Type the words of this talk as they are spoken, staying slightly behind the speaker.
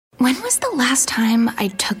When was the last time I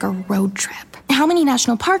took a road trip? How many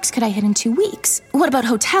national parks could I hit in 2 weeks? What about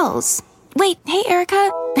hotels? Wait, hey,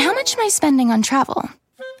 Erica, how much am I spending on travel?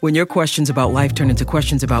 When your questions about life turn into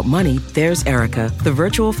questions about money, there's Erica, the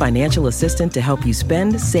virtual financial assistant to help you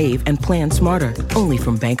spend, save, and plan smarter. Only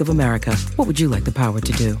from Bank of America. What would you like the power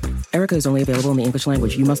to do? Erica is only available in the English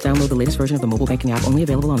language. You must download the latest version of the mobile banking app, only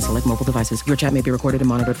available on select mobile devices. Your chat may be recorded and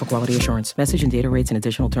monitored for quality assurance. Message and data rates and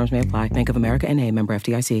additional terms may apply. Bank of America N.A., member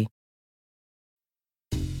FDIC.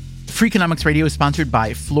 Freakonomics Radio is sponsored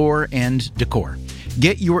by Floor & Decor.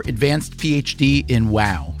 Get your advanced PhD in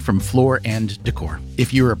WOW from Floor & Decor.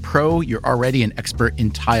 If you're a pro, you're already an expert in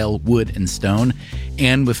tile, wood, and stone.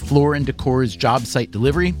 And with Floor & Decor's job site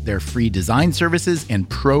delivery, their free design services, and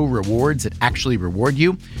pro rewards that actually reward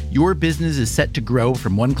you, your business is set to grow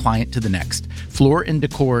from one client to the next. Floor &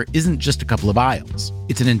 Decor isn't just a couple of aisles.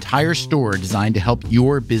 It's an entire store designed to help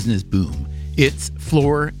your business boom. It's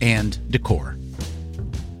Floor & Decor.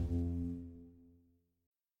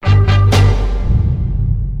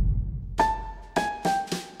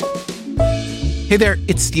 Hey there,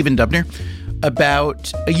 it's Stephen Dubner.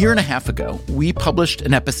 About a year and a half ago, we published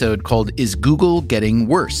an episode called Is Google Getting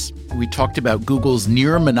Worse? We talked about Google's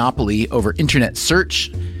near monopoly over internet search,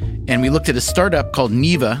 and we looked at a startup called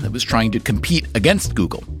Neeva that was trying to compete against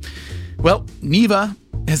Google. Well, Neeva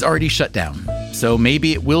has already shut down, so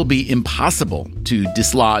maybe it will be impossible to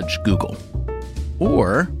dislodge Google.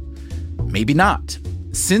 Or maybe not.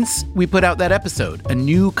 Since we put out that episode, a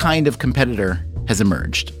new kind of competitor has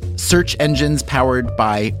emerged. Search engines powered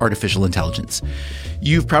by artificial intelligence.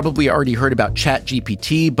 You've probably already heard about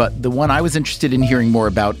ChatGPT, but the one I was interested in hearing more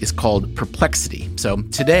about is called Perplexity. So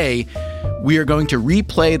today, we are going to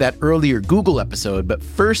replay that earlier Google episode, but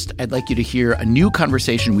first, I'd like you to hear a new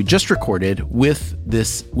conversation we just recorded with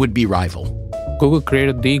this would-be rival. Google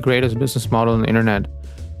created the greatest business model on the internet.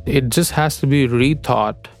 It just has to be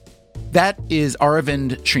rethought. That is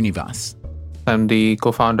Aravind Srinivas. I'm the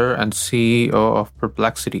co-founder and CEO of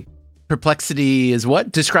Perplexity. Perplexity is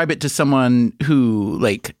what? Describe it to someone who,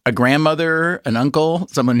 like a grandmother, an uncle,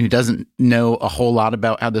 someone who doesn't know a whole lot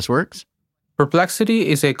about how this works? Perplexity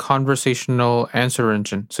is a conversational answer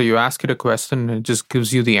engine. So you ask it a question, and it just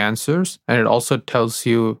gives you the answers, and it also tells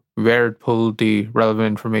you where it pulled the relevant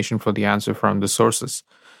information for the answer from the sources.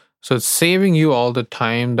 So it's saving you all the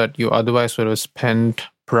time that you otherwise would have spent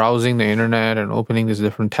browsing the internet and opening these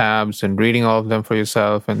different tabs and reading all of them for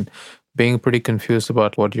yourself and being pretty confused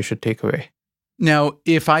about what you should take away. Now,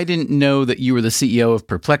 if I didn't know that you were the CEO of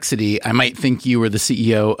Perplexity, I might think you were the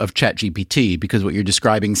CEO of ChatGPT, because what you're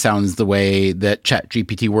describing sounds the way that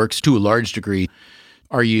ChatGPT works to a large degree.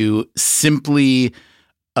 Are you simply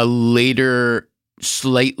a later,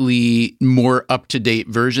 slightly more up-to-date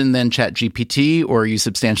version than ChatGPT, or are you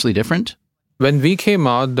substantially different? When we came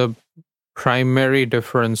out, the primary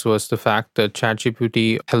difference was the fact that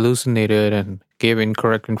ChatGPT hallucinated and gave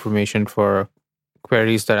incorrect information for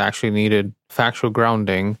queries that actually needed factual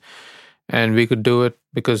grounding. And we could do it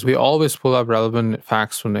because we always pull up relevant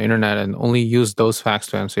facts from the internet and only use those facts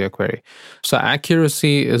to answer your query. So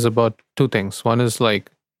accuracy is about two things. One is like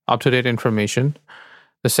up-to-date information.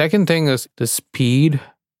 The second thing is the speed.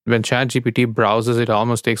 When ChatGPT browses, it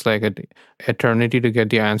almost takes like an eternity to get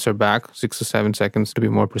the answer back, 6 to 7 seconds to be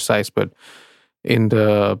more precise. But in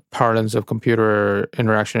the parlance of computer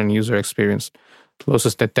interaction and user experience,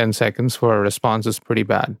 closest to 10 seconds for a response is pretty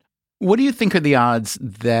bad. What do you think are the odds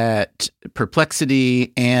that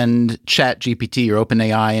Perplexity and ChatGPT or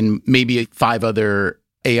OpenAI and maybe 5 other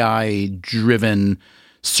AI-driven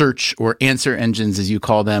search or answer engines, as you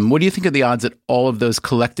call them, what do you think are the odds that all of those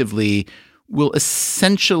collectively will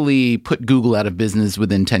essentially put Google out of business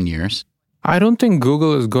within 10 years? I don't think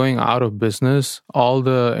Google is going out of business. All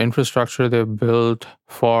the infrastructure they've built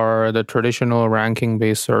for the traditional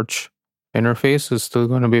ranking-based search interface is still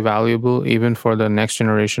going to be valuable, even for the next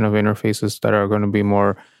generation of interfaces that are going to be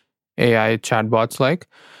more AI chatbots-like.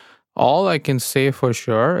 All I can say for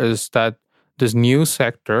sure is that this new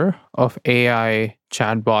sector of AI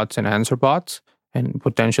chatbots and answer bots, and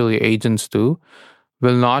potentially agents too,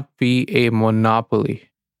 will not be a monopoly.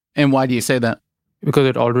 And why do you say that? Because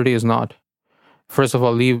it already is not. First of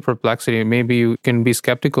all, leave Perplexity. Maybe you can be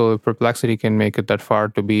skeptical if Perplexity can make it that far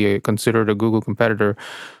to be considered a Google competitor.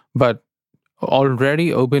 But already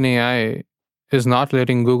OpenAI is not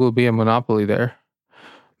letting Google be a monopoly there.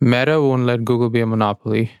 Meta won't let Google be a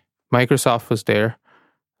monopoly. Microsoft was there.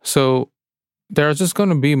 So there are just going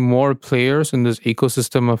to be more players in this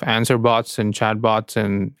ecosystem of answer bots and chatbots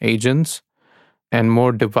and agents, and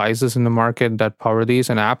more devices in the market that power these.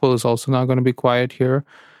 And Apple is also not going to be quiet here.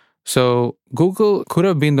 So Google could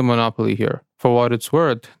have been the monopoly here for what it's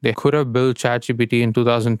worth, they could have built ChatGPT in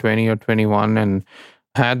 2020 or 21 and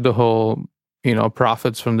had the whole,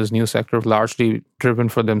 profits from this new sector largely driven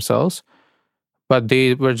for themselves. But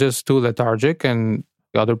they were just too lethargic, and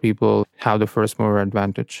other people have the first mover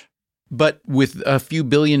advantage. But with a few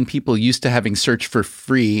billion people used to having search for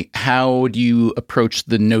free, how do you approach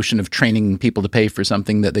the notion of training people to pay for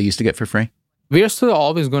something that they used to get for free? We are still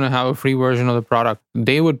always going to have a free version of the product.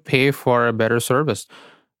 They would pay for a better service.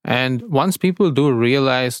 And once people do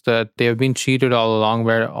realize that they have been cheated all along,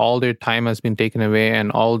 where all their time has been taken away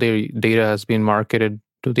and all their data has been marketed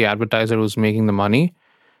to the advertiser who's making the money,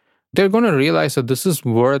 they're going to realize that this is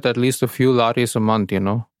worth at least a few lattes a month,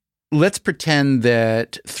 Let's pretend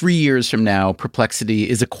that 3 years from now, Perplexity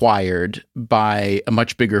is acquired by a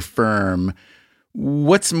much bigger firm.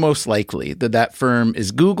 What's most likely? That firm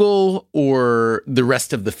is Google or the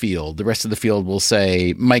rest of the field? The rest of the field will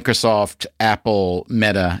say Microsoft, Apple,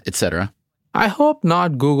 Meta, etc. I hope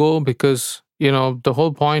not Google, because, the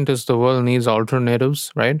whole point is the world needs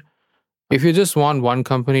alternatives, right? If you just want one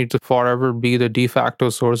company to forever be the de facto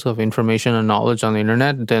source of information and knowledge on the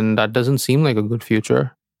internet, then that doesn't seem like a good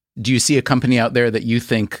future. Do you see a company out there that you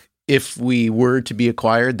think, if we were to be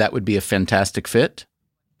acquired, that would be a fantastic fit?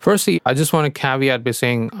 Firstly, I just want to caveat by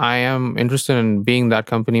saying I am interested in being that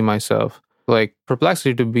company myself. Like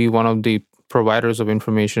Perplexity to be one of the providers of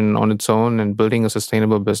information on its own and building a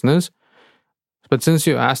sustainable business. But since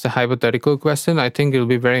you asked a hypothetical question, I think it'll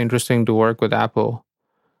be very interesting to work with Apple,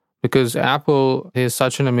 because Apple is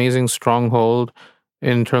such an amazing stronghold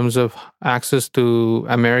in terms of access to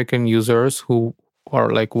American users who are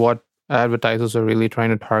like what advertisers are really trying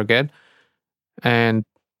to target, and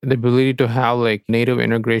the ability to have like native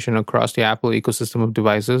integration across the Apple ecosystem of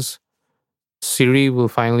devices. Siri will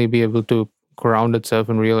finally be able to ground itself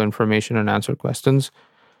in real information and answer questions.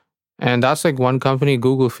 And that's like one company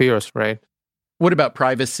Google fears, right? What about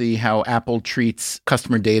privacy, how Apple treats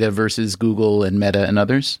customer data versus Google and Meta and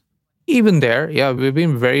others? Even there, yeah, we've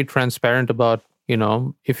been very transparent about,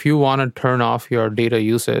 if you want to turn off your data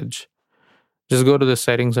usage, just go to the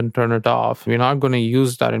settings and turn it off. We're not going to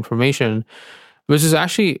use that information, which is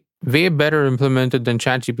actually way better implemented than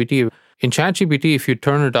ChatGPT. In ChatGPT, if you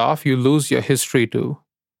turn it off, you lose your history too.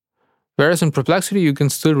 Whereas in Perplexity, you can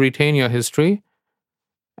still retain your history,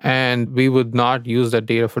 and we would not use that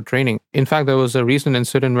data for training. In fact, there was a recent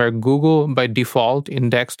incident where Google, by default,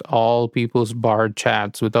 indexed all people's barred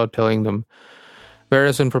chats without telling them.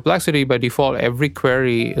 Whereas in Perplexity, by default, every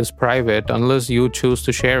query is private unless you choose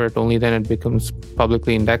to share it. Only then it becomes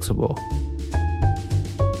publicly indexable.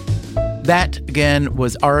 That, again,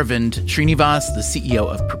 was Aravind Srinivas, the CEO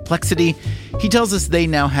of Perplexity. He tells us they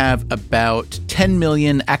now have about 10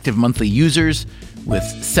 million active monthly users, with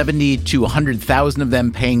 70 to 100,000 of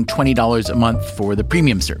them paying $20 a month for the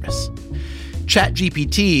premium service.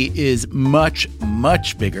 ChatGPT is much,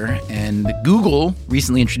 much bigger, and Google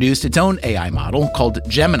recently introduced its own AI model called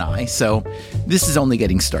Gemini, so this is only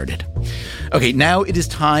getting started. Okay, now it is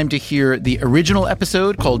time to hear the original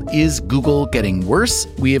episode called Is Google Getting Worse?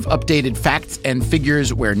 We have updated facts and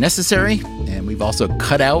figures where necessary, and we've also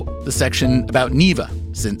cut out the section about Neva,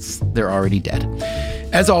 since they're already dead.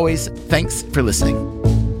 As always, thanks for listening.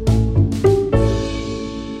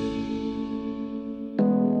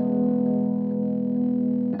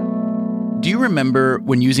 Do you remember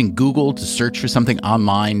when using Google to search for something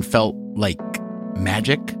online felt like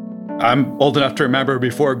magic? I'm old enough to remember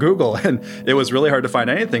before Google, and it was really hard to find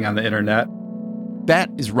anything on the internet. That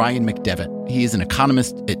is Ryan McDevitt. He is an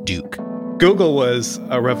economist at Duke. Google was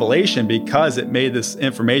a revelation because it made this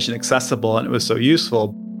information accessible and it was so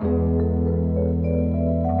useful.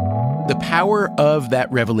 The power of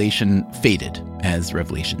that revelation faded, as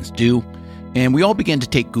revelations do, and we all began to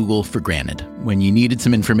take Google for granted. When you needed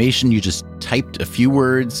some information, you just typed a few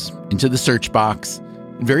words into the search box,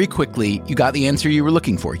 and very quickly you got the answer you were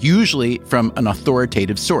looking for, usually from an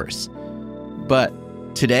authoritative source. But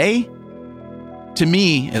today, to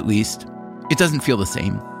me at least, it doesn't feel the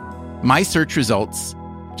same. My search results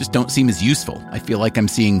just don't seem as useful. I feel like I'm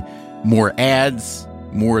seeing more ads,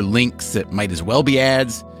 more links that might as well be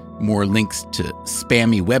ads, more links to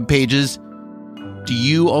spammy web pages. Do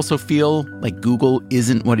you also feel like Google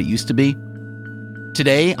isn't what it used to be?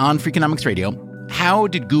 Today on Freakonomics Radio, how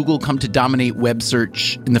did Google come to dominate web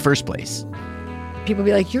search in the first place? People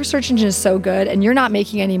be like, your search engine is so good and you're not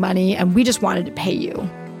making any money and we just wanted to pay you.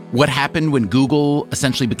 What happened when Google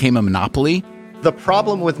essentially became a monopoly? The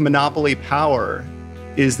problem with monopoly power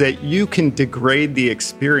is that you can degrade the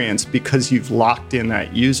experience because you've locked in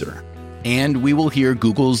that user. And we will hear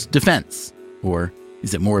Google's defense. Or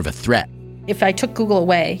is it more of a threat? If I took Google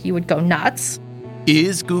away, you would go nuts.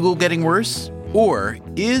 Is Google getting worse? Or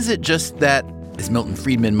is it just that, as Milton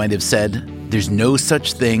Friedman might have said, there's no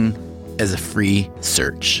such thing as a free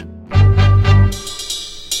search?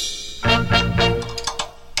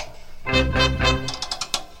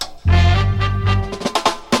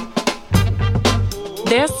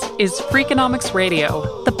 This is Freakonomics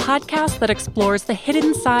Radio, the podcast that explores the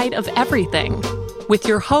hidden side of everything, with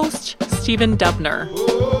your host, Stephen Dubner.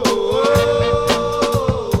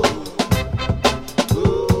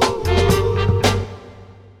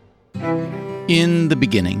 In the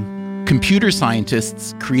beginning, computer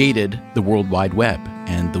scientists created the World Wide Web,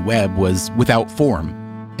 and the web was without form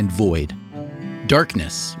and void.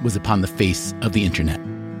 Darkness was upon the face of the internet.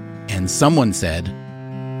 And someone said,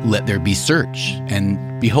 "Let there be search."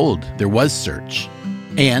 And behold, there was search.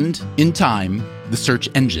 And, in time, the search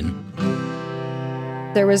engine.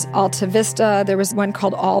 There was Alta Vista. There was one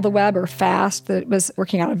called All the Web, or FAST, that was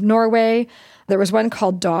working out of Norway. There was one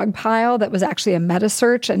called Dogpile that was actually a meta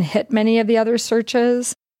search and hit many of the other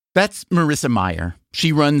searches. That's Marissa Mayer.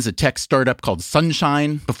 She runs a tech startup called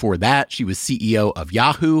Sunshine. Before that, she was CEO of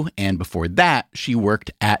Yahoo. And before that, she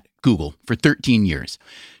worked at Google for 13 years.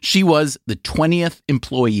 She was the 20th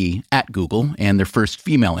employee at Google and their first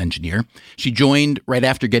female engineer. She joined right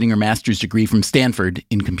after getting her master's degree from Stanford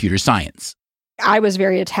in computer science. I was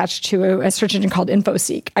very attached to a search engine called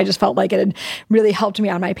InfoSeek. I just felt like it had really helped me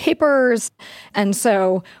on my papers. And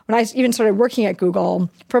so when I even started working at Google,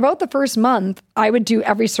 for about the first month, I would do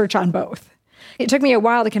every search on both. It took me a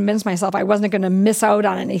while to convince myself I wasn't going to miss out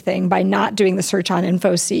on anything by not doing the search on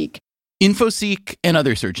InfoSeek. InfoSeek and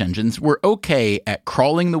other search engines were okay at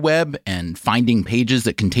crawling the web and finding pages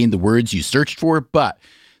that contained the words you searched for, but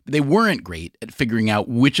they weren't great at figuring out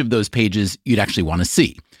which of those pages you'd actually want to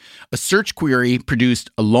see. A search query produced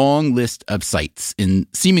a long list of sites in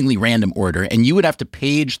seemingly random order, and you would have to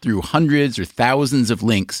page through hundreds or thousands of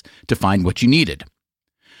links to find what you needed.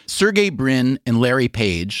 Sergey Brin and Larry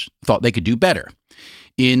Page thought they could do better.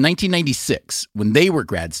 In 1996, when they were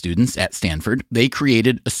grad students at Stanford, they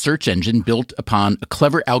created a search engine built upon a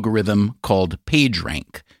clever algorithm called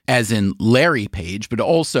PageRank, as in Larry Page, but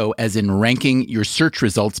also as in ranking your search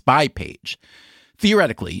results by page.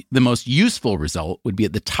 Theoretically, the most useful result would be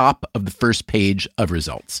at the top of the first page of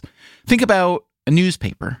results. Think about a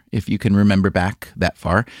newspaper, if you can remember back that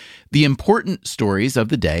far. The important stories of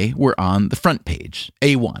the day were on the front page,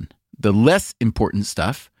 A1. The less important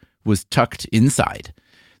stuff was tucked inside.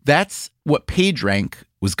 That's what PageRank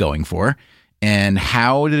was going for. And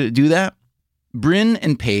how did it do that? Brin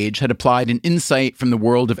and Page had applied an insight from the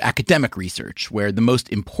world of academic research, where the most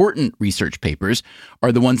important research papers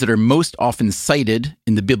are the ones that are most often cited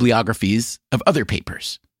in the bibliographies of other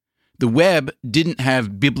papers. The web didn't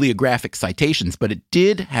have bibliographic citations, but it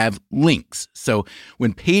did have links. So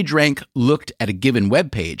when PageRank looked at a given web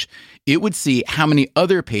page, it would see how many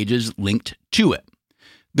other pages linked to it.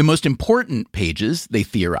 The most important pages, they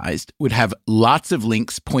theorized, would have lots of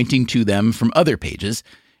links pointing to them from other pages.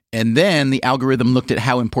 And then the algorithm looked at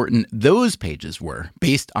how important those pages were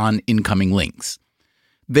based on incoming links.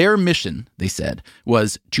 Their mission, they said,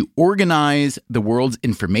 was to organize the world's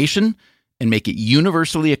information and make it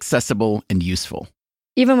universally accessible and useful.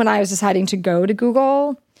 Even when I was deciding to go to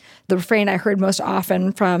Google, the refrain I heard most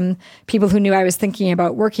often from people who knew I was thinking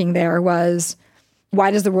about working there was,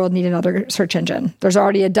 why does the world need another search engine? There's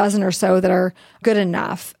already a dozen or so that are good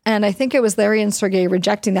enough. And I think it was Larry and Sergey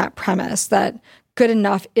rejecting that premise that good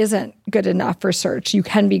enough isn't good enough for search. You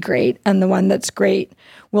can be great, and the one that's great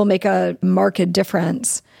will make a marked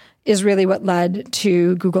difference, is really what led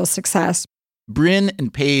to Google's success. Brin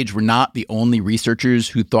and Page were not the only researchers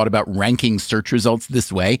who thought about ranking search results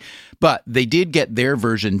this way, but they did get their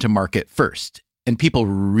version to market first, and people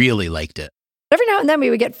really liked it. Every now and then we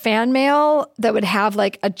would get fan mail that would have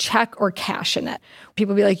like a check or cash in it.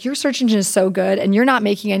 People would be like, your search engine is so good and you're not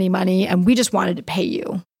making any money and we just wanted to pay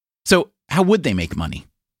you. So how would they make money?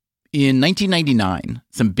 In 1999,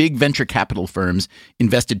 some big venture capital firms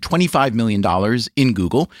invested $25 million in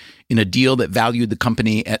Google in a deal that valued the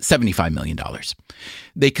company at $75 million.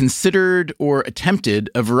 They considered or attempted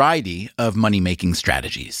a variety of money-making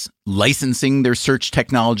strategies, licensing their search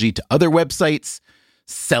technology to other websites,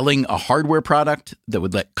 selling a hardware product that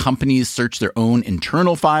would let companies search their own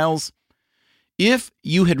internal files. If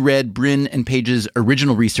you had read Brin and Page's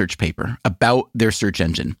original research paper about their search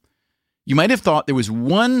engine, you might have thought there was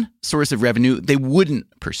one source of revenue they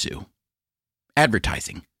wouldn't pursue: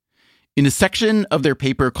 advertising. In a section of their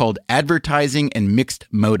paper called Advertising and Mixed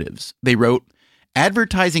Motives, they wrote,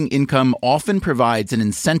 advertising income often provides an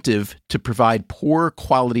incentive to provide poor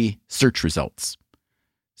quality search results.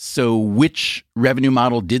 So which revenue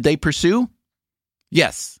model did they pursue?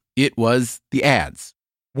 Yes, it was the ads.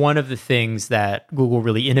 One of the things that Google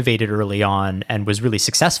really innovated early on and was really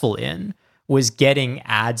successful in was getting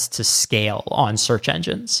ads to scale on search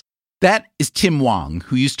engines. That is Tim Wong,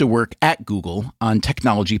 who used to work at Google on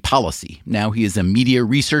technology policy. Now he is a media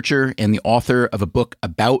researcher and the author of a book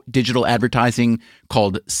about digital advertising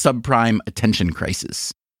called Subprime Attention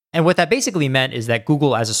Crisis. And what that basically meant is that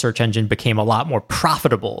Google as a search engine became a lot more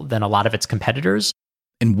profitable than a lot of its competitors.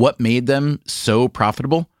 And what made them so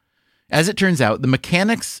profitable? As it turns out, the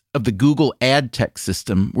mechanics of the Google ad tech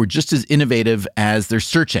system were just as innovative as their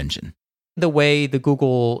search engine. The way the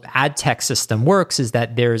Google ad tech system works is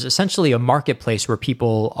that there's essentially a marketplace where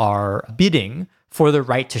people are bidding for the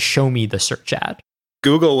right to show me the search ad.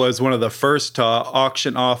 Google was one of the first to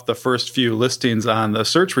auction off the first few listings on the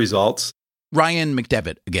search results. Ryan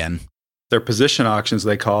McDevitt again. Their position auctions,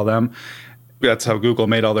 they call them. That's how Google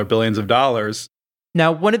made all their billions of dollars.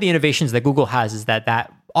 Now, one of the innovations that Google has is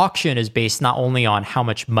that auction is based not only on how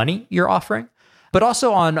much money you're offering, but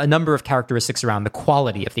also on a number of characteristics around the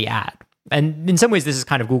quality of the ad. And in some ways, this is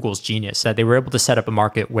kind of Google's genius, that they were able to set up a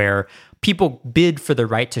market where people bid for the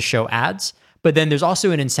right to show ads, but then there's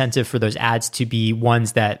also an incentive for those ads to be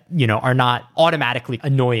ones that, are not automatically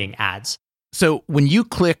annoying ads. So when you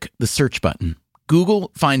click the search button,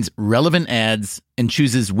 Google finds relevant ads and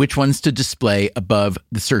chooses which ones to display above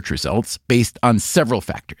the search results based on several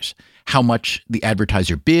factors. How much the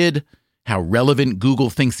advertiser bid, how relevant Google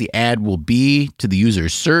thinks the ad will be to the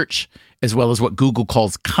user's search, as well as what Google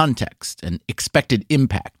calls context and expected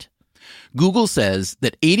impact. Google says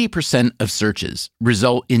that 80% of searches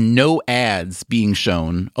result in no ads being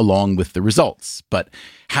shown along with the results. But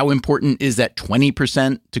how important is that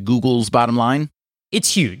 20% to Google's bottom line?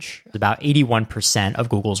 It's huge. About 81% of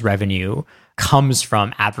Google's revenue comes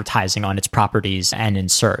from advertising on its properties and in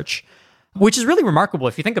search, which is really remarkable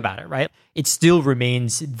if you think about it, right? It still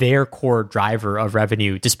remains their core driver of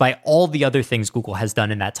revenue, despite all the other things Google has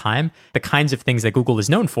done in that time, the kinds of things that Google is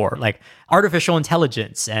known for, like artificial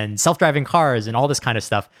intelligence and self-driving cars and all this kind of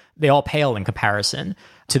stuff. They all pale in comparison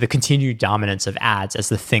to the continued dominance of ads as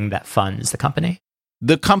the thing that funds the company.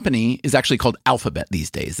 The company is actually called Alphabet these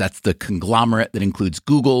days. That's the conglomerate that includes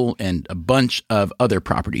Google and a bunch of other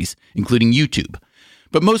properties, including YouTube.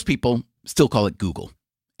 But most people still call it Google.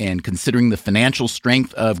 And considering the financial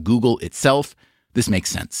strength of Google itself, this makes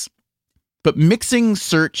sense. But mixing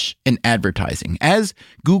search and advertising, as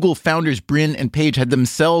Google founders Brin and Page had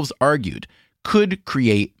themselves argued, could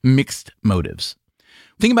create mixed motives.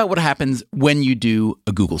 Think about what happens when you do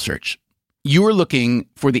a Google search. You are looking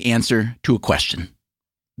for the answer to a question.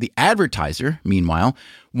 The advertiser, meanwhile,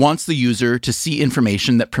 wants the user to see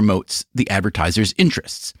information that promotes the advertiser's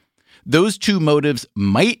interests. Those two motives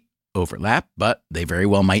might overlap, but they very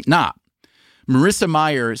well might not. Marissa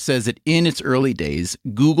Meyer says that in its early days,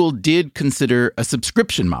 Google did consider a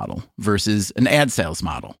subscription model versus an ad sales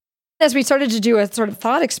model. As we started to do a sort of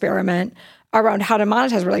thought experiment around how to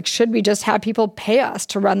monetize, we're like, should we just have people pay us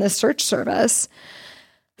to run this search service?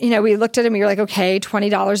 We looked at it and we were like, okay,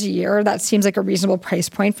 $20 a year, that seems like a reasonable price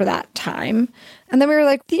point for that time. And then we were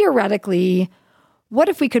like, theoretically, what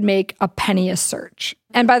if we could make a penny a search?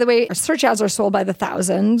 And by the way, search ads are sold by the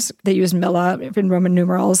thousands. They use MILA in Roman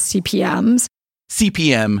numerals, CPMs.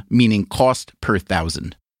 CPM meaning cost per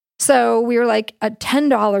thousand. So we were like a $10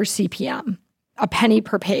 CPM, a penny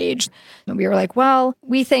per page. And we were like, well,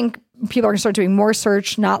 we think people are going to start doing more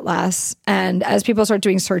search, not less. And as people start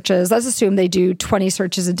doing searches, let's assume they do 20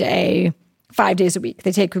 searches a day, 5 days a week.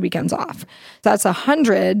 They take the weekends off. That's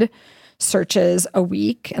 100 searches a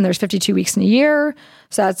week, and there's 52 weeks in a year.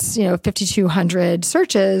 So that's, 5,200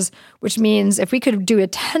 searches, which means if we could do a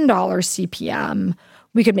 $10 CPM,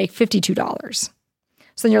 we could make $52.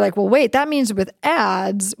 So then you're like, well, wait, that means with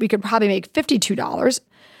ads, we could probably make $52,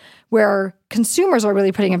 where consumers are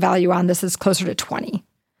really putting a value on this is closer to 20,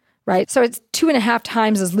 right? So it's 2.5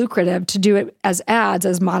 times as lucrative to do it as ads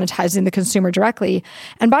as monetizing the consumer directly.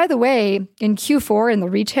 And by the way, in Q4, in the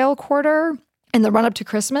retail quarter, in the run-up to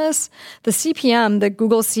Christmas, the CPM that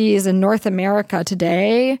Google sees in North America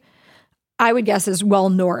today, I would guess is well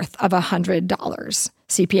north of $100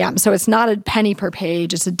 CPM. So it's not a penny per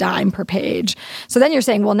page, it's a dime per page. So then you're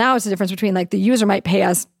saying, well, now it's the difference between like the user might pay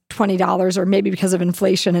us $20 or maybe because of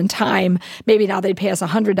inflation and time, maybe now they'd pay us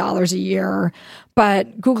 $100 a year,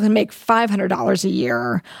 but Google can make $500 a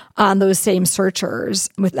year on those same searchers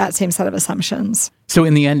with that same set of assumptions. So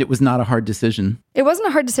in the end, it was not a hard decision. It wasn't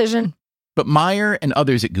a hard decision. But Meyer and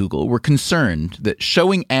others at Google were concerned that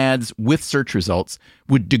showing ads with search results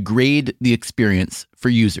would degrade the experience for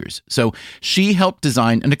users. So she helped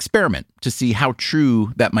design an experiment to see how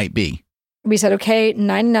true that might be. We said, okay,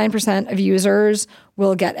 99% of users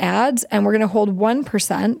will get ads, and we're going to hold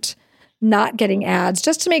 1% not getting ads,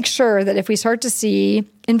 just to make sure that if we start to see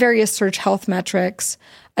in various search health metrics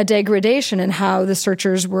a degradation in how the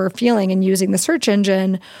searchers were feeling and using the search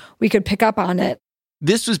engine, we could pick up on it.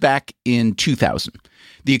 This was back in 2000.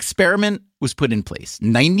 The experiment was put in place.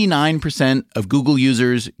 99% of Google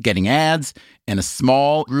users getting ads and a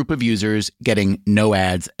small group of users getting no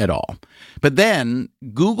ads at all. But then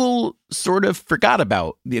Google sort of forgot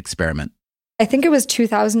about the experiment. I think it was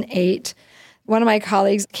 2008. One of my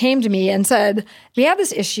colleagues came to me and said, we have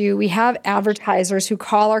this issue. We have advertisers who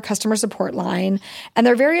call our customer support line, and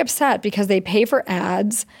they're very upset because they pay for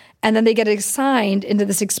ads, and then they get assigned into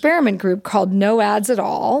this experiment group called No Ads at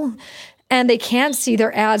All, and they can't see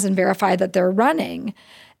their ads and verify that they're running.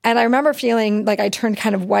 And I remember feeling like I turned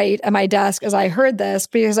kind of white at my desk as I heard this,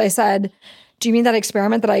 because I said, do you mean that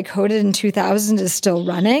experiment that I coded in 2000 is still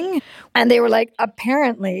running? And they were like,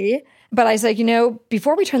 apparently. But I said,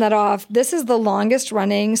 before we turn that off, this is the longest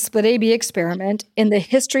running split A/B experiment in the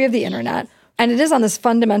history of the internet. And it is on this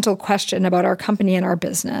fundamental question about our company and our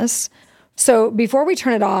business. So before we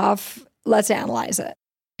turn it off, let's analyze it.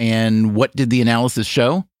 And what did the analysis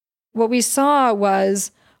show? What we saw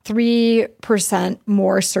was 3%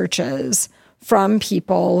 more searches from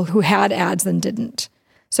people who had ads than didn't.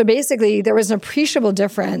 So basically, there was an appreciable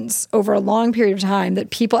difference over a long period of time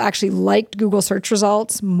that people actually liked Google search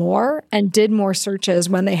results more and did more searches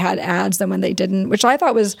when they had ads than when they didn't, which I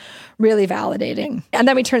thought was really validating. And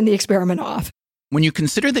then we turned the experiment off. When you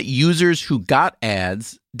consider that users who got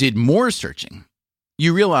ads did more searching,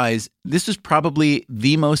 you realize this is probably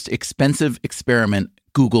the most expensive experiment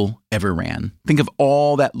Google ever ran. Think of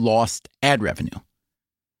all that lost ad revenue.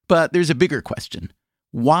 But there's a bigger question.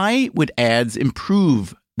 Why would ads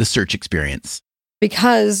improve the search experience?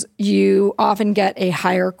 Because you often get a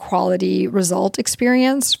higher quality result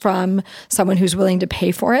experience from someone who's willing to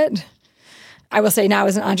pay for it. I will say now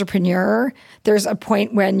as an entrepreneur, there's a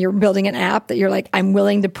point when you're building an app that you're like, I'm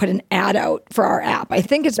willing to put an ad out for our app. I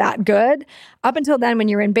think it's that good. Up until then, when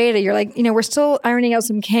you're in beta, you're like, we're still ironing out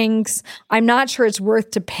some kinks. I'm not sure it's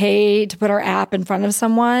worth to pay to put our app in front of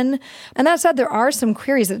someone. And that said, there are some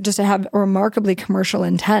queries that just have a remarkably commercial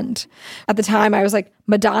intent. At the time, I was like,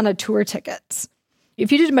 Madonna tour tickets.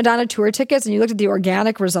 If you did Madonna tour tickets and you looked at the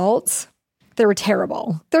organic results, they were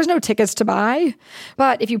terrible. There's no tickets to buy.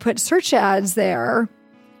 But if you put search ads there,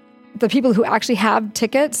 the people who actually have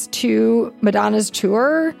tickets to Madonna's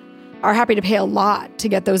tour are happy to pay a lot to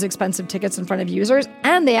get those expensive tickets in front of users,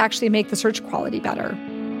 and they actually make the search quality better.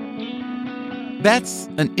 That's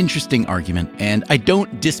an interesting argument, and I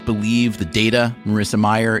don't disbelieve the data Marissa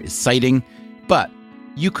Mayer is citing, but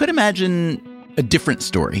you could imagine a different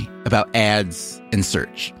story about ads and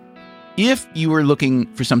search. If you were looking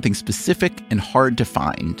for something specific and hard to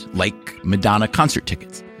find, like Madonna concert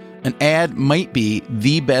tickets, an ad might be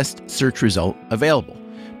the best search result available.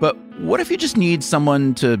 But what if you just need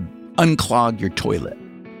someone to unclog your toilet?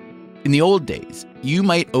 In the old days, you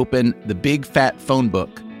might open the big fat phone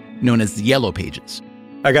book known as the Yellow Pages.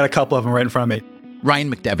 I got a couple of them right in front of me.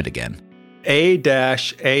 Ryan McDevitt again.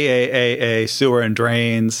 A-AAA Sewer and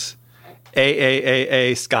Drains,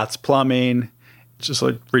 AAAA Scott's Plumbing. Just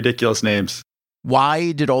like ridiculous names.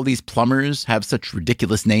 Why did all these plumbers have such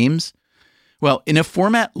ridiculous names? Well, in a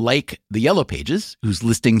format like the Yellow Pages, whose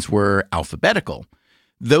listings were alphabetical,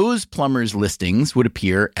 those plumbers' listings would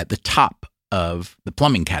appear at the top of the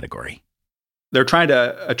plumbing category. They're trying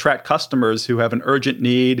to attract customers who have an urgent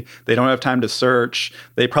need. They don't have time to search.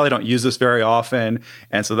 They probably don't use this very often.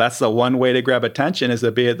 And so that's the one way to grab attention, is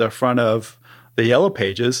to be at the front of the Yellow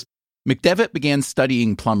Pages. McDevitt began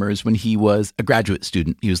studying plumbers when he was a graduate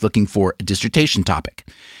student. He was looking for a dissertation topic.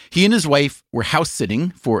 He and his wife were house sitting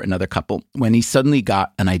for another couple when he suddenly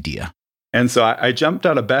got an idea. And so I jumped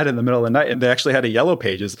out of bed in the middle of the night, and they actually had a Yellow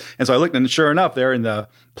Pages. And so I looked, and sure enough, they're in the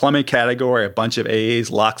plumbing category, a bunch of A's,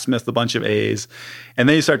 locksmith, a bunch of A's. And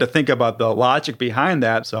then you start to think about the logic behind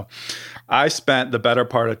that. So I spent the better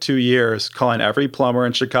part of 2 years calling every plumber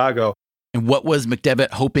in Chicago. And what was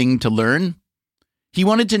McDevitt hoping to learn? He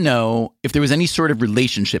wanted to know if there was any sort of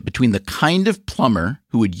relationship between the kind of plumber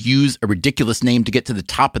who would use a ridiculous name to get to the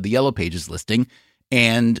top of the Yellow Pages listing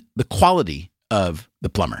and the quality of the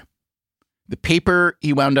plumber. The paper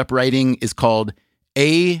he wound up writing is called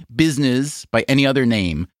A Business by Any Other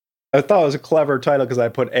Name. I thought it was a clever title because I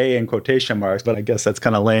put A in quotation marks, but I guess that's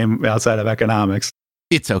kind of lame outside of economics.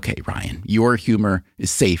 It's okay, Ryan. Your humor is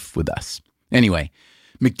safe with us. Anyway,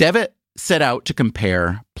 McDevitt set out to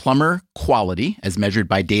compare plumber quality, as measured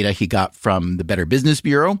by data he got from the Better Business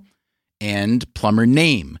Bureau, and plumber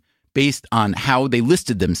name, based on how they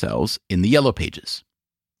listed themselves in the Yellow Pages.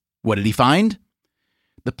 What did he find?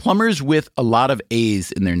 The plumbers with a lot of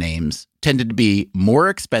A's in their names tended to be more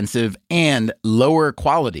expensive and lower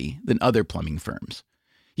quality than other plumbing firms.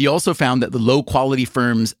 He also found that the low-quality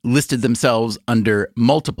firms listed themselves under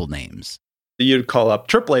multiple names. You'd call up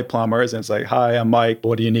AAA plumbers, and it's like, hi, I'm Mike,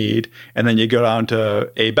 what do you need? And then you go down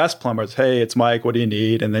to A Best Plumbers, hey, it's Mike, what do you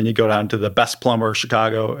need? And then you go down to the Best Plumber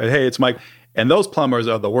Chicago, and hey, it's Mike. And those plumbers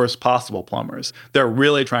are the worst possible plumbers. They're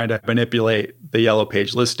really trying to manipulate the Yellow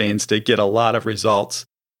Page listings to get a lot of results.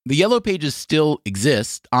 The Yellow Pages still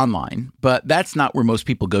exist online, but that's not where most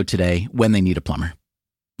people go today when they need a plumber.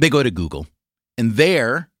 They go to Google. And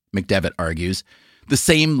there, McDevitt argues, the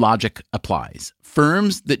same logic applies.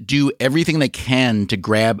 Firms that do everything they can to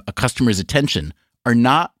grab a customer's attention are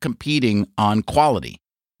not competing on quality.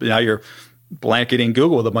 Now you're blanketing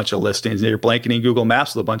Google with a bunch of listings. You're blanketing Google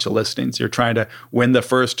Maps with a bunch of listings. You're trying to win the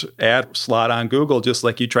first ad slot on Google, just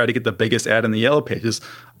like you try to get the biggest ad in the Yellow Pages.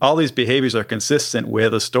 All these behaviors are consistent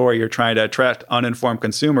with a story. You're trying to attract uninformed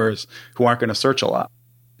consumers who aren't going to search a lot.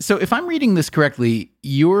 So if I'm reading this correctly,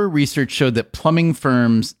 your research showed that plumbing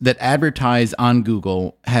firms that advertise on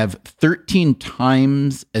Google have 13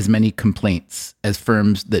 times as many complaints as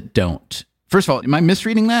firms that don't. First of all, am I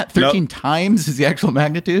misreading that? 13 times is the actual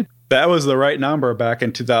magnitude? That was the right number back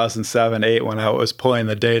in 2007-8 when I was pulling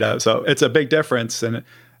the data. So it's a big difference. And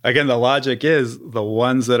again, the logic is the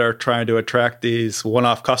ones that are trying to attract these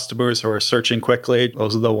one-off customers who are searching quickly,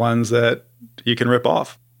 those are the ones that you can rip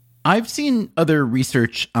off. I've seen other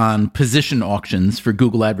research on position auctions for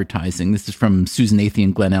Google advertising. This is from Susan Athey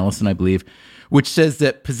and Glenn Ellison, I believe, which says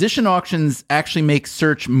that position auctions actually make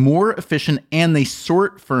search more efficient and they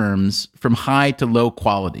sort firms from high to low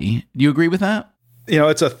quality. Do you agree with that? You know,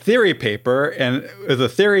 it's a theory paper, and the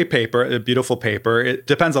theory paper, a beautiful paper, it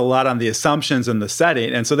depends a lot on the assumptions and the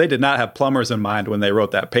setting. And so they did not have plumbers in mind when they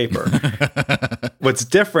wrote that paper. What's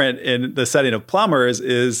different in the setting of plumbers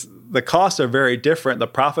is the costs are very different. The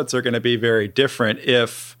profits are going to be very different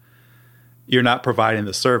if you're not providing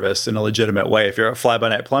the service in a legitimate way. If you're a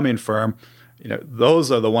fly-by-night plumbing firm, you know,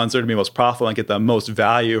 those are the ones that are going to be most profitable and get the most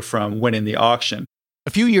value from winning the auction. A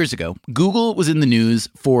few years ago, Google was in the news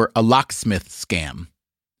for a locksmith scam.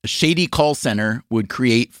 A shady call center would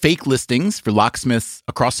create fake listings for locksmiths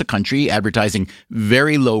across the country, advertising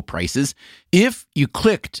very low prices. If you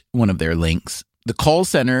clicked one of their links, the call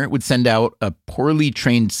center would send out a poorly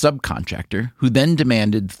trained subcontractor who then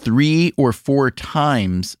demanded 3 or 4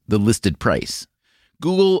 times the listed price.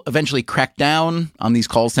 Google eventually cracked down on these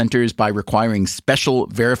call centers by requiring special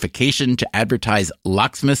verification to advertise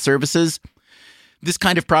locksmith services. This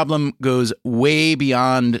kind of problem goes way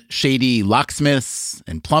beyond shady locksmiths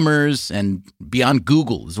and plumbers and beyond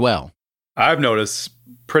Google as well. I've noticed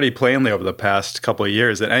pretty plainly over the past couple of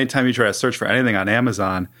years that anytime you try to search for anything on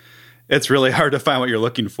Amazon, it's really hard to find what you're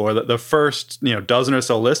looking for. The first, dozen or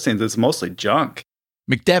so listings, it's mostly junk.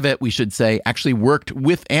 McDevitt, we should say, actually worked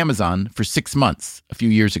with Amazon for 6 months a few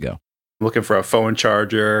years ago. Looking for a phone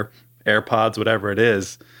charger, AirPods, whatever it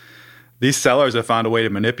is. These sellers have found a way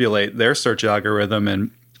to manipulate their search algorithm,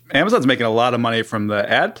 and Amazon's making a lot of money from the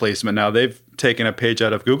ad placement now. They've taken a page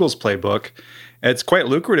out of Google's playbook. It's quite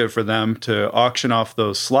lucrative for them to auction off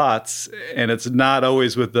those slots, and it's not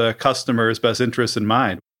always with the customer's best interest in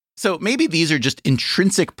mind. So maybe these are just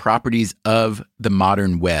intrinsic properties of the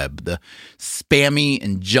modern web, the spammy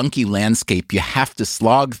and junky landscape you have to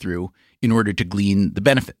slog through in order to glean the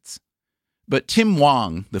benefits. But Tim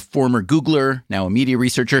Wong, the former Googler, now a media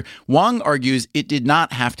researcher, Wong argues it did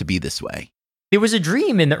not have to be this way. There was a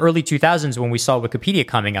dream in the early 2000s when we saw Wikipedia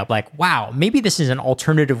coming up, like, wow, maybe this is an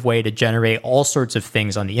alternative way to generate all sorts of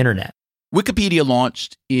things on the internet. Wikipedia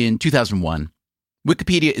launched in 2001.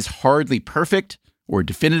 Wikipedia is hardly perfect or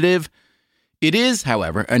definitive. It is,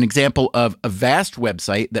 however, an example of a vast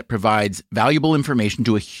website that provides valuable information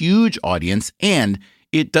to a huge audience, and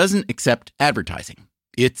it doesn't accept advertising.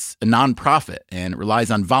 It's a nonprofit and it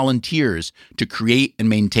relies on volunteers to create and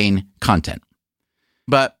maintain content.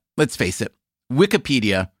 But let's face it,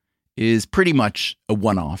 Wikipedia is pretty much a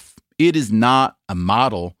one-off. It is not a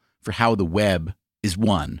model for how the web is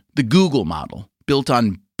won. The Google model, built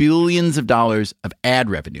on billions of dollars of ad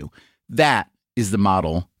revenue, that is the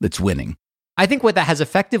model that's winning. I think what that has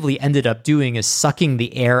effectively ended up doing is sucking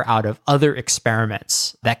the air out of other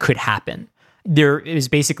experiments that could happen. There is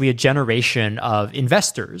basically a generation of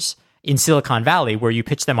investors in Silicon Valley where you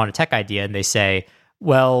pitch them on a tech idea and they say,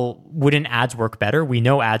 well, wouldn't ads work better? We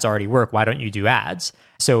know ads already work. Why don't you do ads?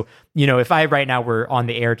 So, if I right now were on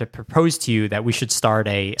the air to propose to you that we should start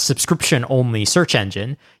a subscription-only search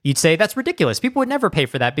engine, you'd say that's ridiculous. People would never pay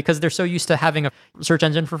for that because they're so used to having a search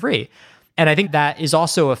engine for free. And I think that is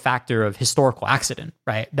also a factor of historical accident,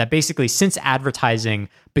 right? That basically since advertising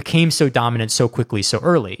became so dominant so quickly, so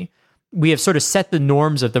early, we have sort of set the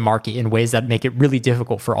norms of the market in ways that make it really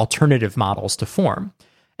difficult for alternative models to form.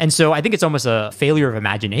 And so I think it's almost a failure of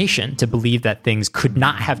imagination to believe that things could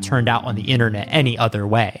not have turned out on the internet any other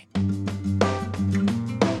way.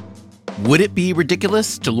 Would it be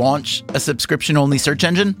ridiculous to launch a subscription-only search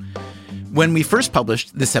engine? When we first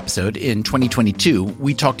published this episode in 2022,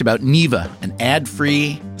 we talked about Neva, an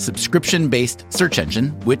ad-free, subscription-based search engine,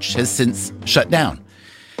 which has since shut down.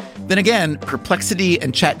 Then again, Perplexity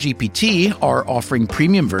and ChatGPT are offering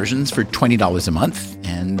premium versions for $20 a month,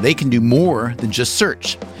 and they can do more than just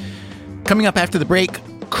search. Coming up after the break,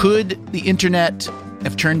 could the internet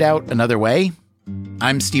have turned out another way?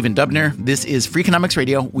 I'm Stephen Dubner. This is Freakonomics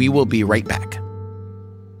Radio. We will be right back.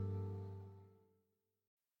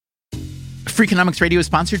 Freakonomics Radio is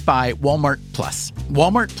sponsored by Walmart Plus.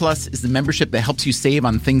 Walmart Plus is the membership that helps you save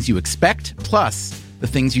on things you expect, plus the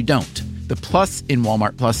things you don't. The plus in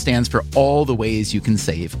Walmart Plus stands for all the ways you can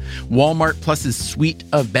save. Walmart Plus's suite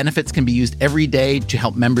of benefits can be used every day to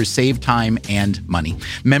help members save time and money.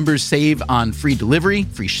 Members save on free delivery,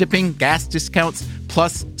 free shipping, gas discounts,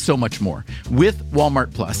 plus so much more. With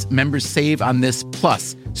Walmart Plus, members save on this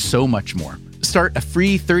plus so much more. Start a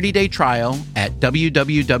free 30-day trial at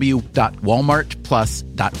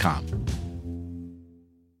www.walmartplus.com.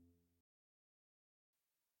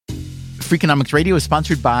 Freakonomics Radio is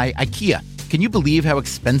sponsored by IKEA. Can you believe how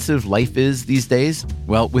expensive life is these days?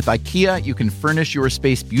 Well, with IKEA, you can furnish your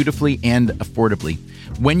space beautifully and affordably.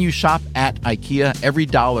 When you shop at IKEA, every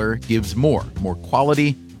dollar gives more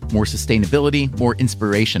quality, more sustainability, more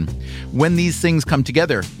inspiration. When these things come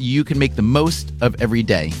together, you can make the most of every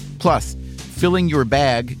day. Plus, filling your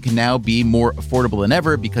bag can now be more affordable than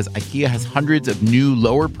ever because IKEA has hundreds of new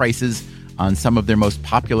lower prices on some of their most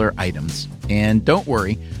popular items. And don't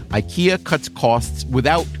worry, IKEA cuts costs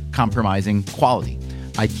without compromising quality.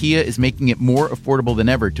 IKEA is making it more affordable than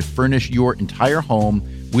ever to furnish your entire home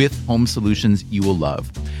with home solutions you will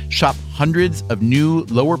love. Shop hundreds of new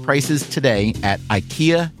lower prices today at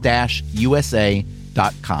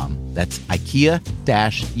IKEA-USA.com. That's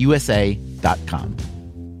IKEA-USA.com.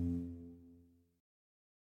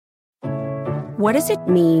 What does it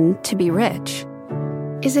mean to be rich?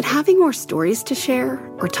 Is it having more stories to share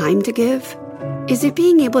or time to give? Is it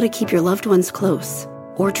being able to keep your loved ones close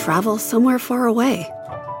or travel somewhere far away?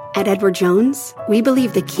 At Edward Jones, we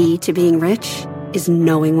believe the key to being rich is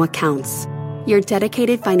knowing what counts. Your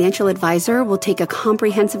dedicated financial advisor will take a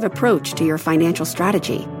comprehensive approach to your financial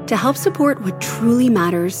strategy to help support what truly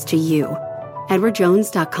matters to you.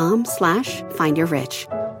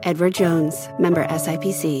 EdwardJones.com/findyourrich. Edward Jones, member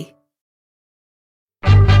SIPC.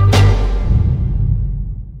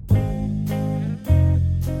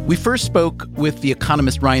 We first spoke with the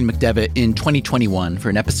economist Ryan McDevitt in 2021 for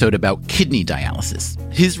an episode about kidney dialysis.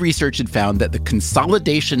 His research had found that the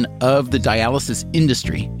consolidation of the dialysis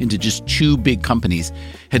industry into just two big companies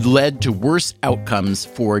had led to worse outcomes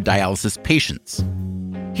for dialysis patients.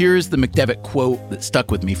 Here's the McDevitt quote that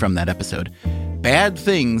stuck with me from that episode. "Bad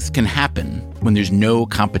things can happen when there's no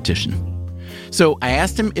competition." So I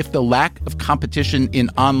asked him if the lack of competition in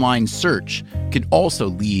online search can also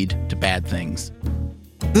lead to bad things.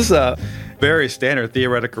 This is a very standard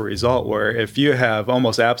theoretical result where if you have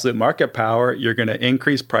almost absolute market power, you're going to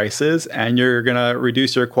increase prices and you're going to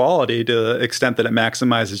reduce your quality to the extent that it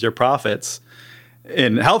maximizes your profits.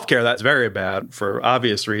 In healthcare, that's very bad for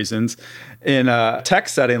obvious reasons. In a tech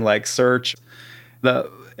setting like search, the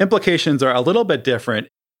implications are a little bit different.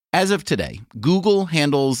 As of today, Google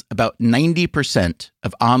handles about 90%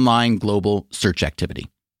 of online global search activity.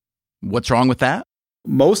 What's wrong with that?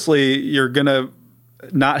 Mostly, you're going to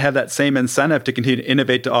not have that same incentive to continue to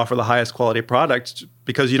innovate to offer the highest quality products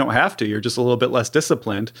because you don't have to. You're just a little bit less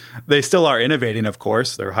disciplined. They still are innovating, of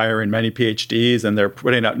course. They're hiring many PhDs and they're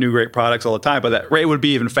putting out new great products all the time. But that rate would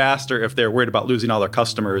be even faster if they're worried about losing all their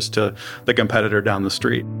customers to the competitor down the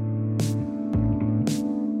street.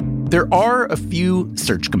 There are a few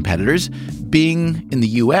search competitors. Bing in the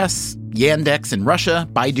US, Yandex in Russia,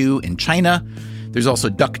 Baidu in China. There's also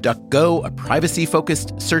DuckDuckGo, a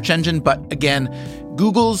privacy-focused search engine. But again,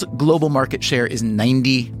 Google's global market share is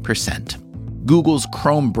 90%. Google's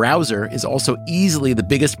Chrome browser is also easily the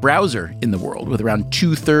biggest browser in the world, with around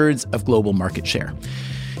 2/3 of global market share.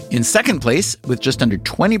 In second place, with just under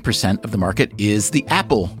 20% of the market, is the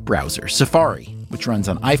Apple browser, Safari. which runs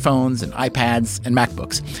on iPhones and iPads and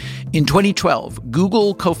MacBooks. In 2012,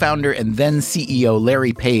 Google co-founder and then CEO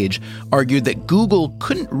Larry Page argued that Google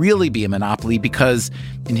couldn't really be a monopoly because,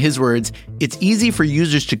 in his words, it's easy for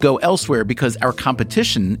users to go elsewhere because our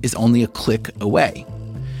competition is only a click away.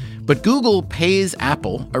 But Google pays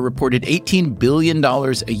Apple a reported $18 billion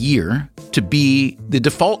a year to be the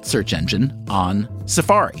default search engine on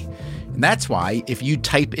Safari. And that's why if you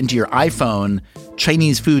type into your iPhone,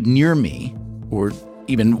 Chinese food near me, or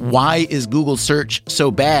even why is Google search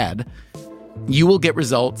so bad, you will get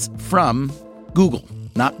results from Google,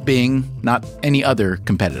 not Bing, not any other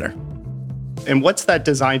competitor. And what's that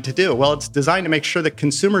designed to do? Well, it's designed to make sure that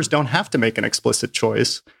consumers don't have to make an explicit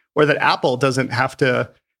choice, or that Apple doesn't have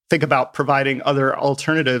to think about providing other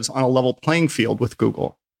alternatives on a level playing field with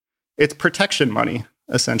Google. It's protection money,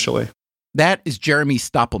 essentially. That is Jeremy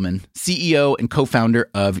Stoppelman, CEO and co-founder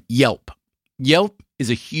of Yelp. Yelp is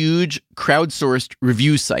a huge crowdsourced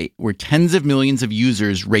review site where tens of millions of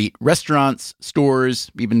users rate restaurants,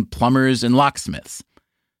 stores, even plumbers and locksmiths.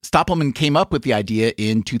 Stoppelman came up with the idea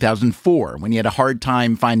in 2004 when he had a hard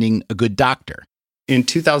time finding a good doctor. In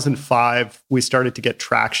 2005, we started to get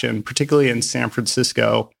traction, particularly in San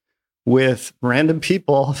Francisco, with random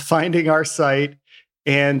people finding our site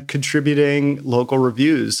and contributing local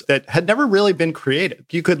reviews that had never really been created.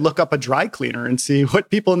 You could look up a dry cleaner and see what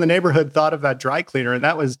people in the neighborhood thought of that dry cleaner. And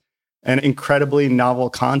that was an incredibly novel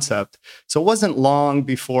concept. So it wasn't long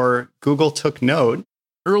before Google took note.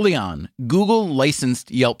 Early on, Google licensed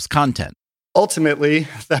Yelp's content. Ultimately,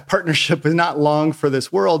 that partnership was not long for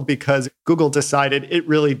this world because Google decided it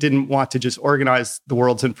really didn't want to just organize the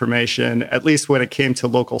world's information. At least when it came to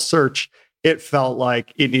local search, it felt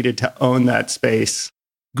like it needed to own that space.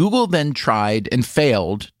 Google then tried and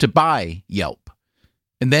failed to buy Yelp.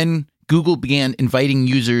 And then Google began inviting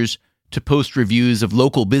users to post reviews of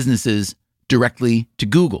local businesses directly to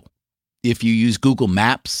Google. If you use Google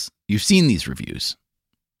Maps, you've seen these reviews.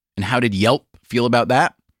 And how did Yelp feel about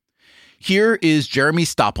that? Here is Jeremy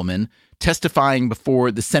Stoppelman testifying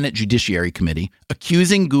before the Senate Judiciary Committee,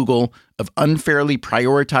 accusing Google of unfairly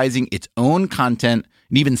prioritizing its own content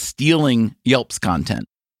and even stealing Yelp's content.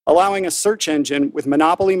 Allowing a search engine with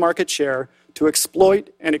monopoly market share to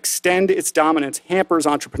exploit and extend its dominance hampers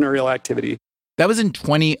entrepreneurial activity. That was in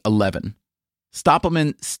 2011.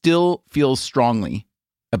 Stoppelman still feels strongly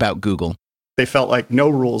about Google. They felt like no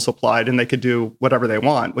rules applied and they could do whatever they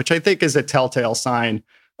want, which I think is a telltale sign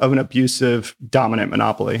of an abusive, dominant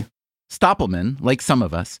monopoly. Stoppelman, like some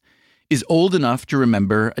of us, is old enough to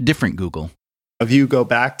remember a different Google. If you go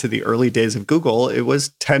back to the early days of Google, it was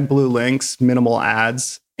 10 blue links, minimal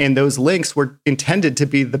ads, and those links were intended to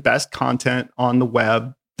be the best content on the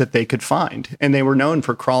web that they could find. And they were known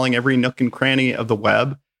for crawling every nook and cranny of the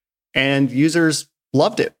web, and users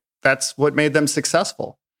loved it. That's what made them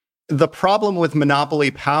successful. The problem with monopoly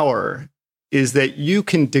power is that you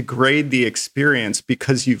can degrade the experience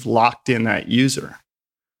because you've locked in that user.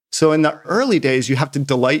 So in the early days, you have to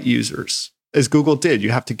delight users, as Google did.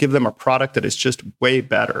 You have to give them a product that is just way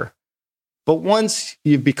better. But once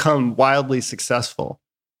you've become wildly successful,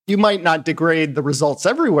 you might not degrade the results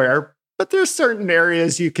everywhere, but there's certain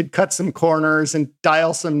areas you could cut some corners and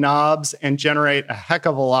dial some knobs and generate a heck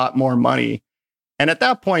of a lot more money. And at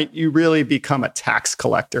that point, you really become a tax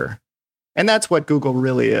collector. And that's what Google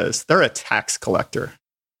really is. They're a tax collector.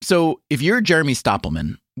 So if you're Jeremy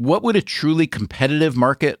Stoppelman, what would a truly competitive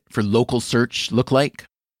market for local search look like?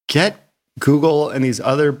 Get Google and these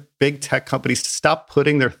other big tech companies to stop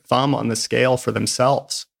putting their thumb on the scale for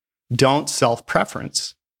themselves. Don't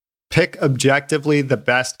self-preference. Pick objectively the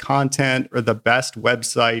best content or the best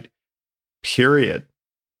website, period.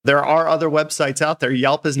 There are other websites out there.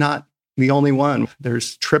 Yelp is not the only one.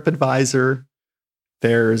 There's TripAdvisor.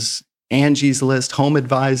 There's Angie's List, Home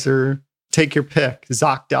Advisor, take your pick,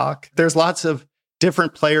 ZocDoc. There's lots of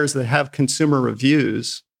different players that have consumer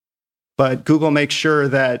reviews, but Google makes sure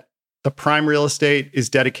that the prime real estate is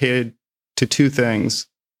dedicated to two things,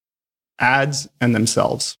 ads and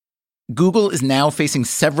themselves. Google is now facing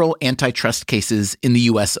several antitrust cases in the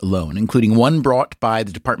U.S. alone, including one brought by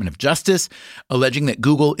the Department of Justice, alleging that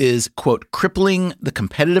Google is, quote, crippling the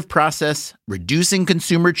competitive process, reducing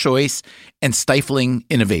consumer choice, and stifling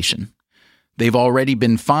innovation. They've already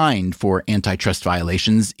been fined for antitrust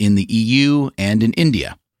violations in the EU and in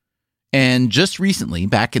India. And just recently,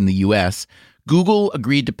 back in the U.S., Google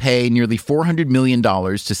agreed to pay nearly $400 million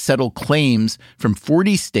to settle claims from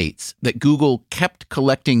 40 states that Google kept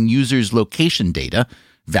collecting users' location data,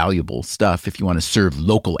 valuable stuff if you want to serve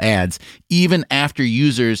local ads, even after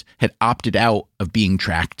users had opted out of being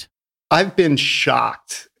tracked. I've been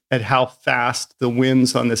shocked at how fast the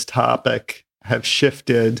wins on this topic have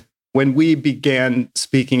shifted. When we began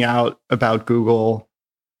speaking out about Google,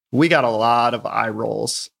 we got a lot of eye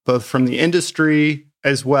rolls, both from the industry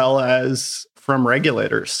as well as from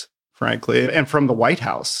regulators, frankly, and from the White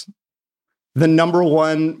House. The number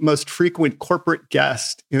one most frequent corporate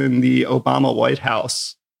guest in the Obama White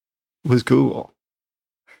House was Google.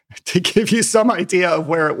 To give you some idea of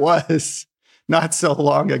where it was not so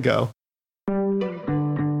long ago.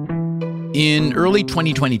 In early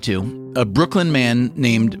 2022, a Brooklyn man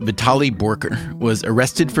named Vitaly Borker was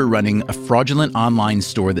arrested for running a fraudulent online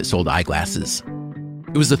store that sold eyeglasses.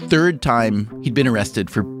 It was the third time he'd been arrested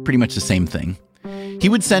for pretty much the same thing. He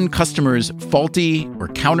would send customers faulty or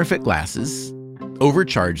counterfeit glasses,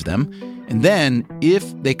 overcharge them, and then,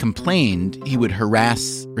 if they complained, he would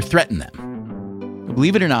harass or threaten them.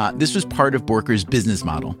 Believe it or not, this was part of Borker's business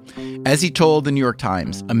model. As he told the New York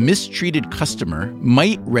Times, a mistreated customer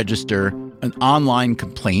might register an online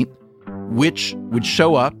complaint, which would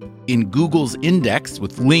show up in Google's index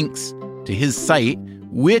with links to his site,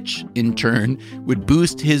 which in turn would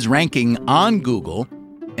boost his ranking on Google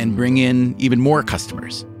and bring in even more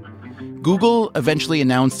customers. Google eventually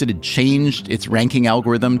announced it had changed its ranking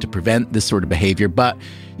algorithm to prevent this sort of behavior, but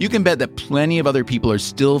you can bet that plenty of other people are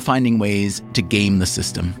still finding ways to game the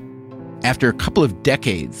system. After a couple of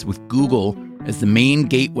decades with Google as the main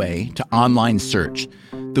gateway to online search,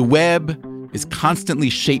 the web is constantly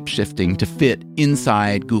shape-shifting to fit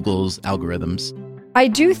inside Google's algorithms. I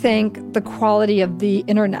do think the quality of the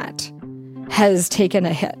internet has taken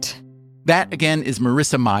a hit. That, again, is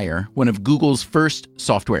Marissa Meyer, one of Google's first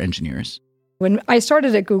software engineers. When I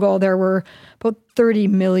started at Google, there were about 30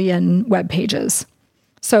 million web pages.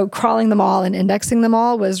 So crawling them all and indexing them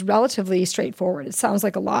all was relatively straightforward. It sounds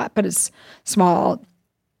like a lot, but it's small.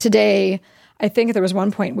 Today, I think there was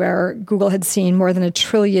one point where Google had seen more than 1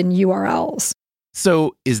 trillion URLs.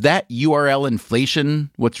 So is that URL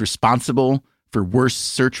inflation what's responsible for worse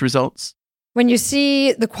search results? When you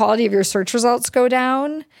see the quality of your search results go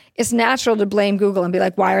down, it's natural to blame Google and be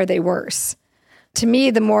like, why are they worse? To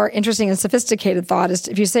me, the more interesting and sophisticated thought is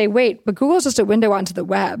if you say, wait, but Google's just a window onto the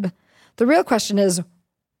web. The real question is,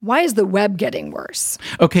 why is the web getting worse?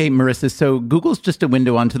 Okay, Marissa, so Google's just a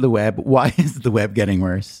window onto the web. Why is the web getting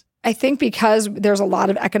worse? I think because there's a lot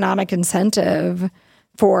of economic incentive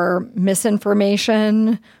for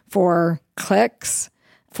misinformation, for clicks,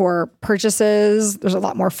 for purchases. There's a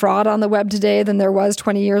lot more fraud on the web today than there was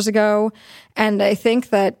 20 years ago. And I think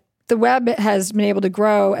that the web has been able to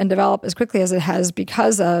grow and develop as quickly as it has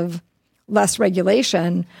because of less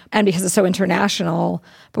regulation and because it's so international.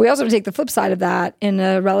 But we also have to take the flip side of that. In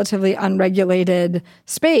a relatively unregulated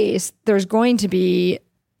space, there's going to be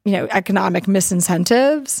economic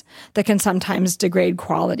misincentives that can sometimes degrade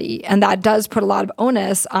quality. And that does put a lot of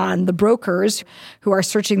onus on the brokers who are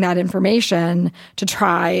searching that information to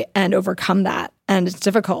try and overcome that. And it's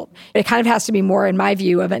difficult. It kind of has to be more, in my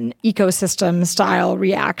view, of an ecosystem style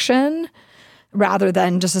reaction rather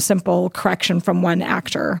than just a simple correction from one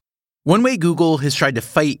actor. One way Google has tried to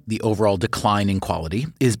fight the overall decline in quality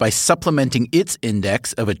is by supplementing its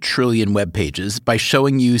index of 1 trillion web pages by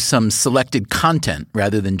showing you some selected content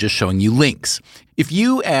rather than just showing you links. If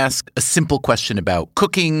you ask a simple question about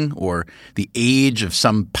cooking or the age of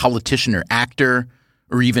some politician or actor,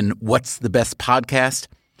 or even what's the best podcast,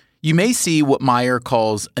 you may see what Meyer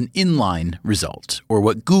calls an inline result, or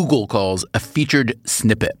what Google calls a featured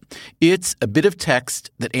snippet. It's a bit of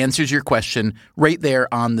text that answers your question right there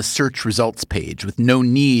on the search results page with no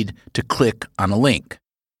need to click on a link.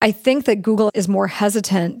 I think that Google is more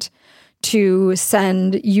hesitant to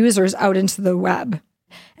send users out into the web.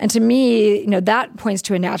 And to me, that points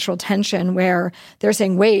to a natural tension where they're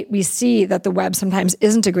saying, wait, we see that the web sometimes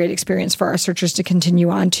isn't a great experience for our searchers to continue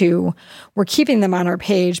on to. We're keeping them on our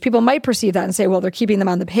page. People might perceive that and say, well, they're keeping them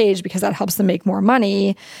on the page because that helps them make more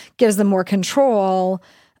money, gives them more control.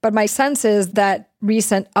 But my sense is that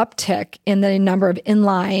recent uptick in the number of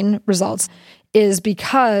inline results is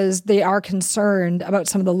because they are concerned about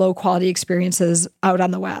some of the low quality experiences out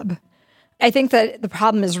on the web. I think that the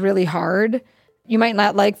problem is really hard. You might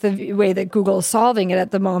not like the way that Google is solving it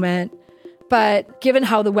at the moment, but given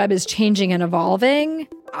how the web is changing and evolving,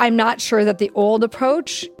 I'm not sure that the old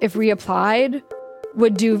approach, if reapplied,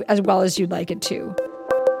 would do as well as you'd like it to.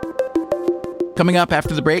 Coming up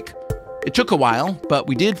after the break, it took a while, but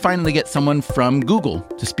we did finally get someone from Google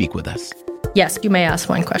to speak with us. Yes, you may ask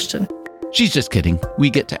one question. She's just kidding. We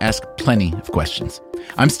get to ask plenty of questions.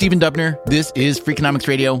 I'm Stephen Dubner. This is Freakonomics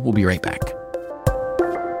Radio. We'll be right back.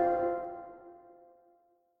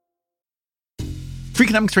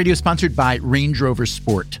 Freakonomics Radio is sponsored by Range Rover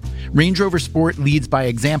Sport. Range Rover Sport leads by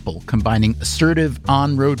example, combining assertive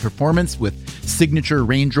on-road performance with signature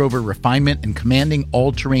Range Rover refinement and commanding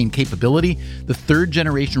all-terrain capability. The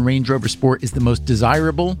third-generation Range Rover Sport is the most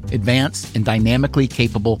desirable, advanced, and dynamically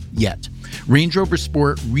capable yet. Range Rover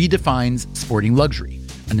Sport redefines sporting luxury,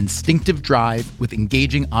 an instinctive drive with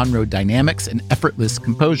engaging on-road dynamics and effortless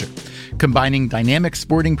composure. Combining dynamic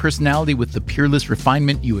sporting personality with the peerless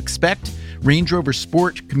refinement you expect, Range Rover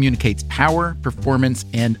Sport communicates power, performance,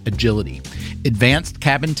 and agility. Advanced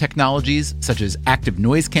cabin technologies such as active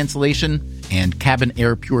noise cancellation and cabin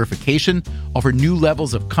air purification offer new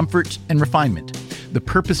levels of comfort and refinement. The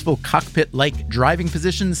purposeful cockpit-like driving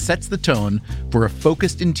position sets the tone for a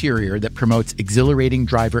focused interior that promotes exhilarating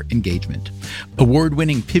driver engagement.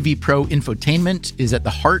 Award-winning Pivi Pro infotainment is at the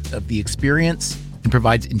heart of the experience and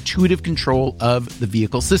provides intuitive control of the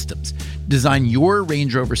vehicle systems. Design your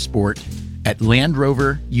Range Rover Sport at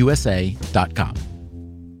LandRoverUSA.com.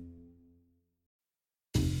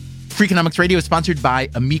 Freakonomics Radio is sponsored by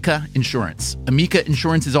Amica Insurance. Amica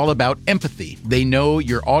Insurance is all about empathy. They know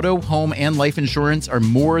your auto, home, and life insurance are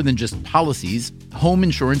more than just policies. Home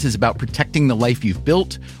insurance is about protecting the life you've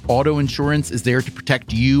built. Auto insurance is there to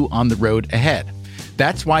protect you on the road ahead.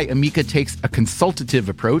 That's why Amica takes a consultative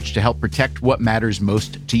approach to help protect what matters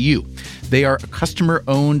most to you. They are a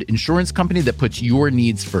customer-owned insurance company that puts your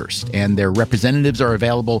needs first, and their representatives are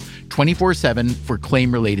available 24/7 for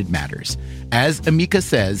claim-related matters. As Amica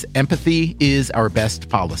says, empathy is our best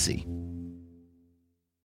policy.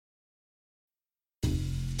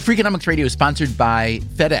 Freakonomics Radio is sponsored by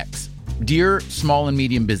FedEx. Dear small and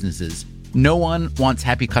medium businesses, no one wants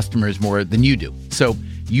happy customers more than you do. So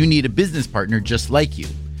you need a business partner just like you,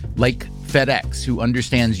 like FedEx, who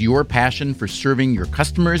understands your passion for serving your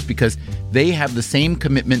customers because they have the same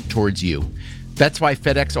commitment towards you. That's why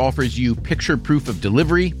FedEx offers you picture proof of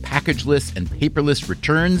delivery, packageless and paperless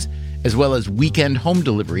returns, as well as weekend home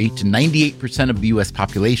delivery to 98% of the U.S.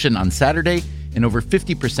 population on Saturday and over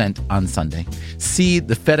 50% on Sunday. See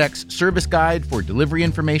the FedEx service guide for delivery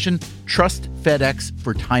information. Trust FedEx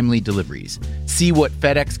for timely deliveries. See what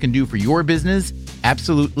FedEx can do for your business.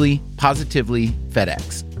 Absolutely, positively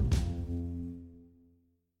FedEx.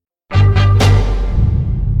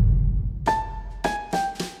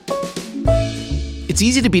 It's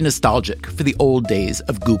easy to be nostalgic for the old days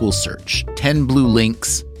of Google search. 10 blue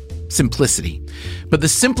links, simplicity. But the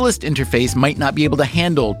simplest interface might not be able to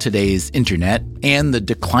handle today's internet and the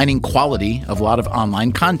declining quality of a lot of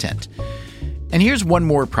online content. And here's one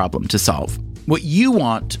more problem to solve. What you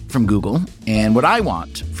want from Google and what I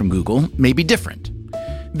want from Google may be different.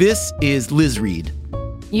 This is Liz Reed.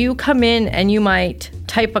 You come in and you might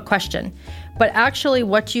type a question, but actually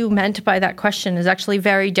what you meant by that question is actually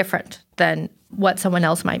very different than what someone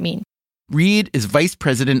else might mean. Reed is vice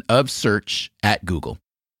president of search at Google.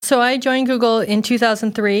 So I joined Google in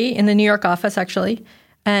 2003 in the New York office, actually,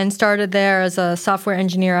 and started there as a software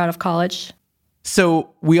engineer out of college. So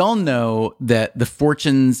we all know that the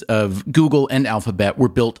fortunes of Google and Alphabet were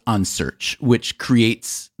built on search, which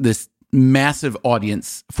creates this massive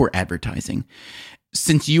audience for advertising.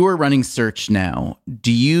 Since you are running search now,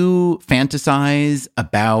 do you fantasize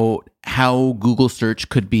about how Google search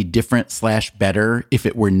could be different/better if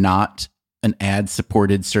it were not an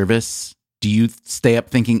ad-supported service? Do you stay up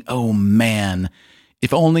thinking, oh man,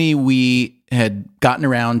 if only we had gotten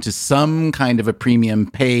around to some kind of a premium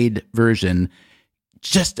paid version,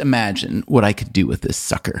 just imagine what I could do with this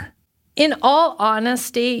sucker? In all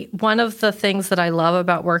honesty, one of the things that I love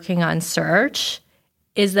about working on search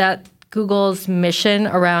is that Google's mission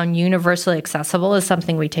around universally accessible is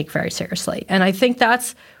something we take very seriously. And I think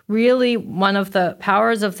that's really one of the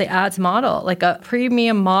powers of the ads model. Like a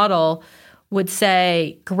premium model would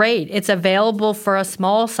say, great, it's available for a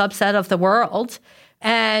small subset of the world.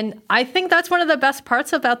 And I think that's one of the best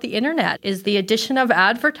parts about the internet is the addition of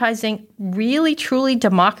advertising really, truly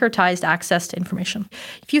democratized access to information.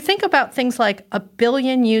 If you think about things like 1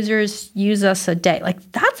 billion users use us a day,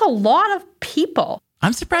 like that's a lot of people.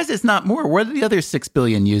 I'm surprised it's not more. What are the other 6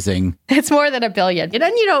 billion using? It's more than 1 billion. And,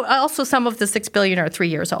 also some of the 6 billion are 3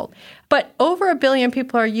 years old. But over 1 billion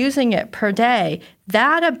people are using it per day.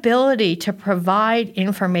 That ability to provide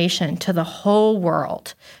information to the whole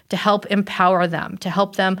world, to help empower them, to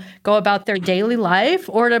help them go about their daily life,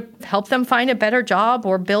 or to help them find a better job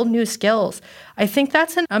or build new skills. I think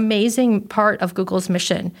that's an amazing part of Google's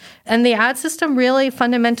mission. And the ad system really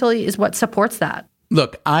fundamentally is what supports that.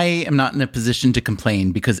 Look, I am not in a position to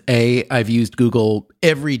complain because A, I've used Google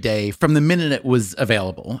every day from the minute it was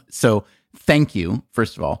available. So thank you,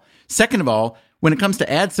 first of all. Second of all, when it comes to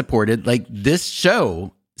ad supported, like this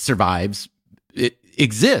show survives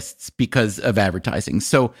exists because of advertising.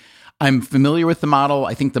 So I'm familiar with the model.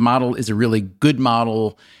 I think the model is a really good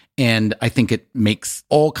model, and I think it makes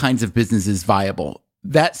all kinds of businesses viable.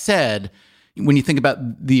 That said, when you think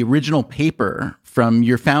about the original paper from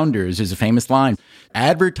your founders, there's a famous line: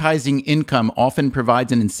 advertising income often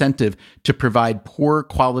provides an incentive to provide poor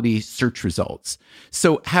quality search results.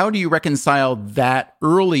 So how do you reconcile that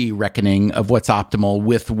early reckoning of what's optimal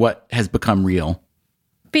with what has become real?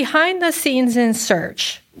 Behind the scenes in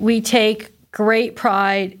search, we take great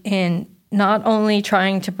pride in not only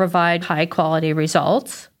trying to provide high quality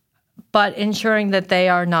results, but ensuring that they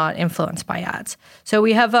are not influenced by ads. So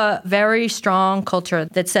we have a very strong culture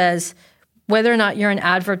that says whether or not you're an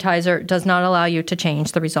advertiser does not allow you to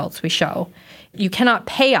change the results we show. You cannot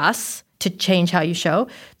pay us to change how you show.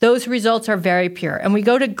 Those results are very pure. And we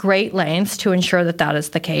go to great lengths to ensure that that is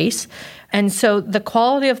the case. And so the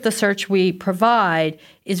quality of the search we provide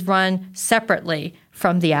is run separately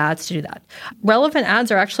from the ads to do that. Relevant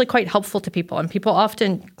ads are actually quite helpful to people, and people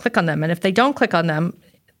often click on them. And if they don't click on them,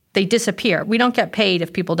 they disappear. We don't get paid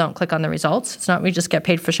if people don't click on the results. It's not we just get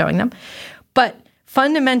paid for showing them. But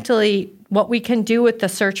fundamentally, what we can do with the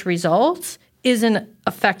search results isn't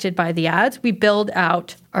affected by the ads. We build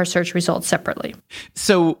out our search results separately.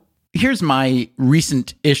 So here's my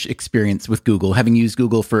recent-ish experience with Google, having used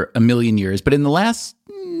Google for a million years. But in the last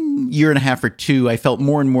year and a half or two, I felt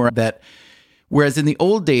more and more that whereas in the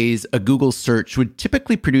old days, a Google search would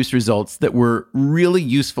typically produce results that were really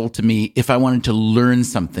useful to me if I wanted to learn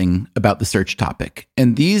something about the search topic.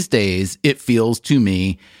 And these days, it feels to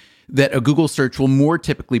me that a Google search will more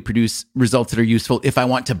typically produce results that are useful if I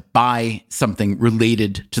want to buy something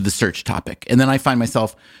related to the search topic. And then I find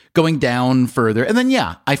myself going down further. And then,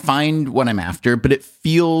 I find what I'm after, but it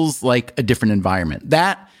feels like a different environment.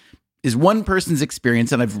 That is one person's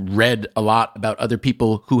experience. And I've read a lot about other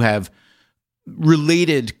people who have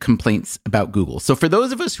related complaints about Google. So for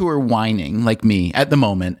those of us who are whining like me at the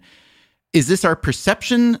moment, is this our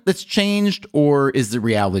perception that's changed, or is the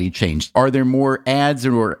reality changed? Are there more ads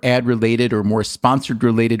or ad related or more sponsored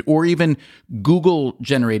related or even Google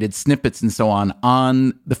generated snippets and so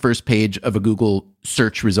on the first page of a Google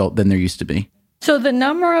search result than there used to be? So the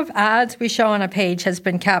number of ads we show on a page has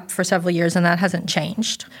been capped for several years, and that hasn't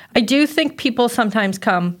changed. I do think people sometimes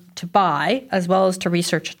come to buy as well as to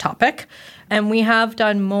research a topic, and we have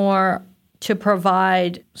done more to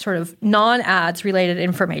provide sort of non-ads related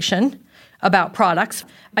information about products.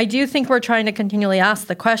 I do think we're trying to continually ask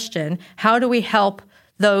the question, how do we help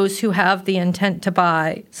those who have the intent to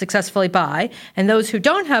buy successfully buy, and those who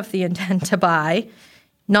don't have the intent to buy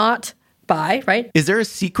not buy, right? Is there a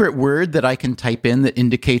secret word that I can type in that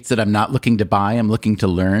indicates that I'm not looking to buy, I'm looking to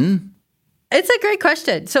learn? It's a great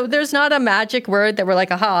question. So there's not a magic word that we're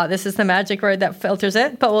like, aha, this is the magic word that filters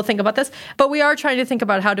it, but we'll think about this. But we are trying to think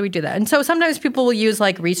about how do we do that. And so sometimes people will use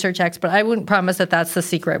like research X, but I wouldn't promise that that's the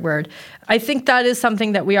secret word. I think that is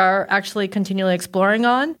something that we are actually continually exploring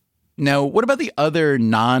on. Now, what about the other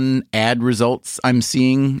non-ad results I'm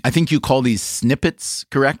seeing? I think you call these snippets,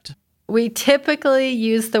 correct? We typically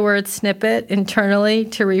use the word snippet internally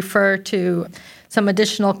to refer to some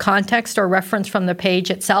additional context or reference from the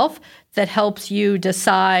page itself that helps you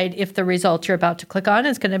decide if the result you're about to click on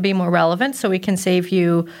is going to be more relevant. So we can save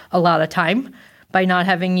you a lot of time by not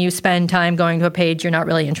having you spend time going to a page you're not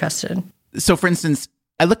really interested in. So for instance,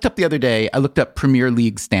 I looked up Premier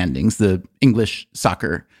League standings, the English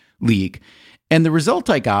soccer league. And the result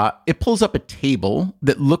I got, it pulls up a table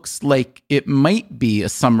that looks like it might be a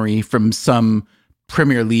summary from some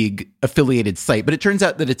Premier League affiliated site, but it turns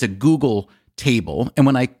out that it's a Google table. And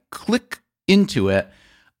when I click into it,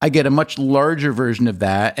 I get a much larger version of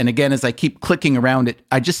that. And again, as I keep clicking around it,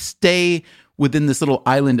 I just stay within this little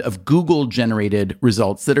island of Google generated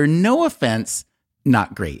results that are, no offense,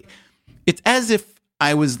 not great. It's as if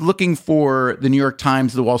I was looking for the New York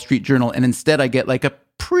Times, the Wall Street Journal, and instead I get like a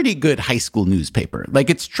pretty good high school newspaper. Like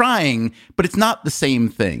it's trying, but it's not the same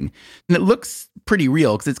thing. And it looks pretty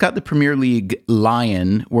real because it's got the Premier League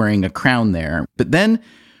lion wearing a crown there. But then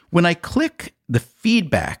when I click the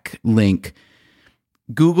feedback link,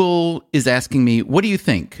 Google is asking me, what do you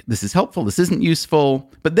think? This is helpful. This isn't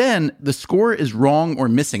useful. But then the score is wrong or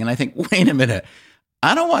missing. And I think, wait a minute.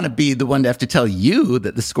 I don't want to be the one to have to tell you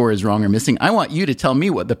that the score is wrong or missing. I want you to tell me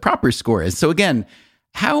what the proper score is. So again,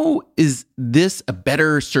 how is this a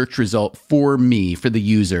better search result for me, for the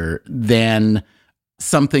user, than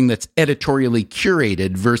something that's editorially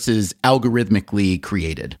curated versus algorithmically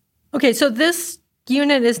created? Okay, so this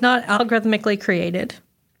unit is not algorithmically created.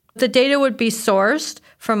 The data would be sourced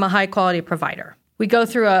from a high-quality provider. We go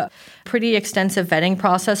through a pretty extensive vetting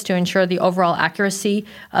process to ensure the overall accuracy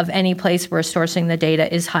of any place we're sourcing the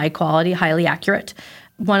data is high quality, highly accurate.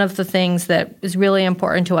 One of the things that is really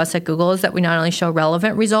important to us at Google is that we not only show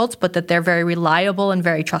relevant results, but that they're very reliable and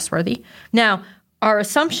very trustworthy. Now, our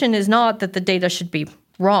assumption is not that the data should be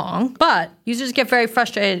wrong, but users get very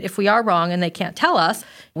frustrated if we are wrong and they can't tell us.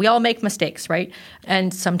 We all make mistakes, right?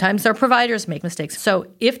 And sometimes our providers make mistakes. So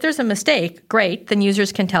if there's a mistake, great, then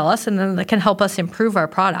users can tell us and then they can help us improve our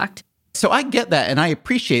product. So I get that and I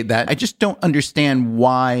appreciate that. I just don't understand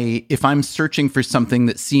why, if I'm searching for something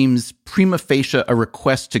that seems prima facie a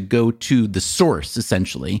request to go to the source,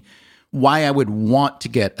 essentially, why I would want to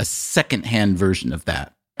get a secondhand version of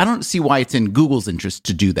that. I don't see why it's in Google's interest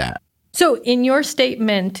to do that. So in your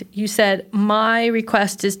statement, you said, my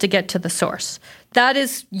request is to get to the source. That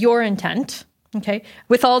is your intent. Okay.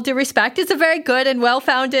 With all due respect, it's a very good and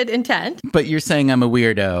well-founded intent. But you're saying I'm a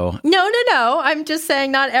weirdo. No. I'm just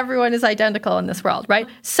saying not everyone is identical in this world, right?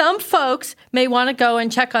 Some folks may want to go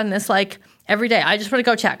and check on this like every day. I just want to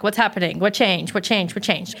go check what's happening, what changed.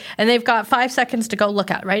 And they've got 5 seconds to go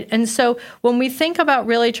look at, right? And so when we think about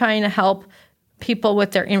really trying to help people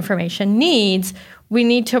with their information needs, we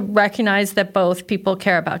need to recognize that both people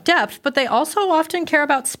care about depth, but they also often care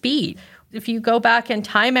about speed. If you go back in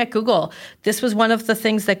time at Google, this was one of the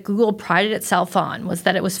things that Google prided itself on, was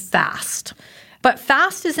that it was fast. But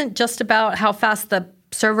fast isn't just about how fast the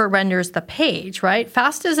server renders the page, right?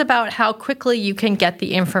 Fast is about how quickly you can get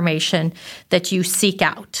the information that you seek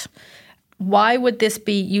out. Why would this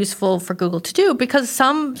be useful for Google to do? Because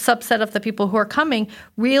some subset of the people who are coming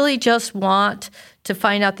really just want to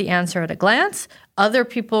find out the answer at a glance. Other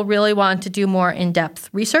people really want to do more in-depth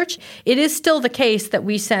research. It is still the case that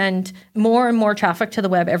we send more and more traffic to the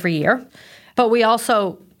web every year, but we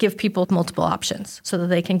also give people multiple options so that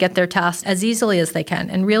they can get their tasks as easily as they can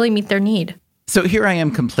and really meet their need. So here I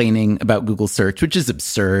am complaining about Google search, which is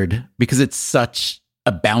absurd because it's such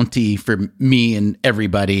a bounty for me and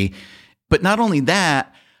everybody. But not only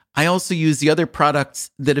that, I also use the other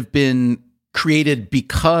products that have been created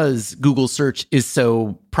because Google search is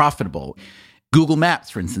so profitable. Google Maps,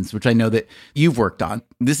 for instance, which I know that you've worked on.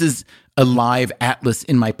 This is a live atlas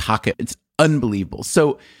in my pocket. It's unbelievable.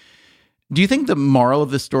 So do you think the moral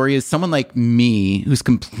of the story is someone like me who's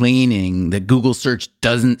complaining that Google search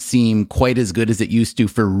doesn't seem quite as good as it used to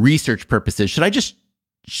for research purposes? Should I just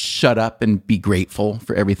shut up and be grateful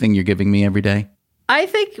for everything you're giving me every day? I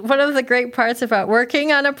think one of the great parts about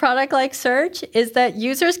working on a product like search is that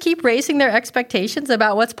users keep raising their expectations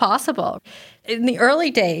about what's possible. In the early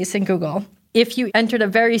days in Google, if you entered a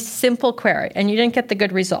very simple query and you didn't get the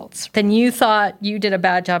good results, then you thought you did a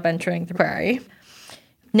bad job entering the query.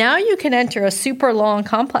 Now you can enter a super long,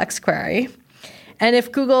 complex query, and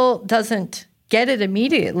if Google doesn't get it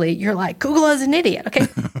immediately, you're like, Google is an idiot. Okay.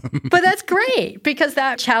 But that's great because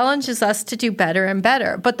that challenges us to do better and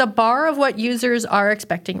better. But the bar of what users are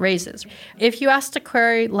expecting raises. If you asked a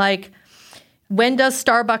query like, when does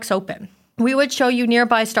Starbucks open? We would show you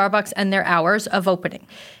nearby Starbucks and their hours of opening.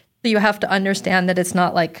 You have to understand that it's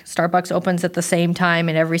not like Starbucks opens at the same time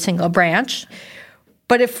in every single branch.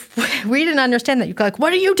 But if we didn't understand that, you'd go like,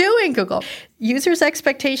 what are you doing, Google? Users'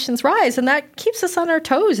 expectations rise, and that keeps us on our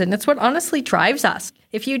toes, and it's what honestly drives us.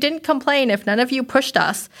 If you didn't complain, if none of you pushed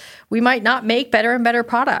us, we might not make better and better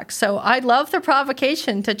products. So I love the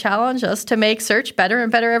provocation to challenge us to make search better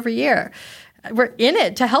and better every year. We're in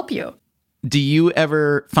it to help you. Do you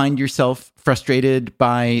ever find yourself frustrated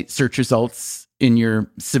by search results in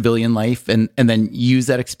your civilian life and then use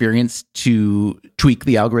that experience to tweak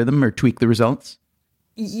the algorithm or tweak the results?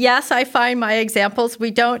 Yes, I find my examples.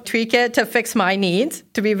 We don't tweak it to fix my needs,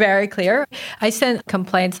 to be very clear. I send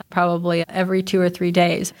complaints probably every 2 or 3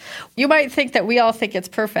 days. You might think that we all think it's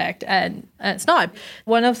perfect, and it's not.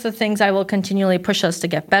 One of the things I will continually push us to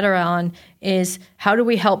get better on is how do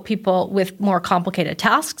we help people with more complicated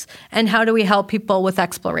tasks, and how do we help people with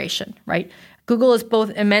exploration, right? Google is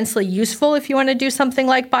both immensely useful if you want to do something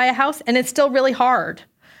like buy a house, and it's still really hard.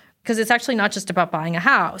 Because it's actually not just about buying a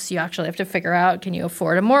house. You actually have to figure out, can you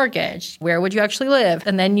afford a mortgage? Where would you actually live?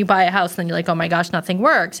 And then you buy a house, and then you're like, oh my gosh, nothing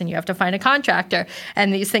works. And you have to find a contractor.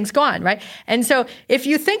 And these things go on, right? And so if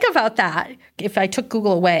you think about that, if I took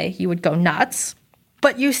Google away, you would go nuts.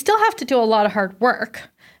 But you still have to do a lot of hard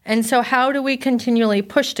work. And so how do we continually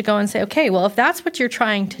push to go and say, okay, well, if that's what you're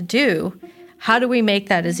trying to do, how do we make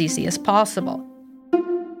that as easy as possible?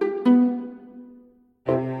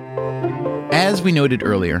 As we noted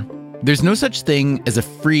earlier, there's no such thing as a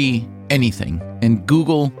free anything, and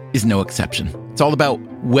Google is no exception. It's all about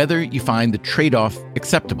whether you find the trade-off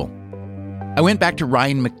acceptable. I went back to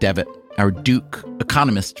Ryan McDevitt, our Duke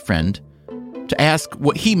economist friend, to ask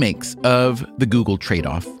what he makes of the Google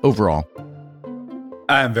trade-off overall.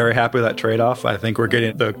 I'm very happy with that trade-off. I think we're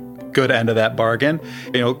getting the good end of that bargain.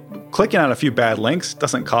 Clicking on a few bad links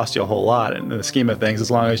doesn't cost you a whole lot in the scheme of things, as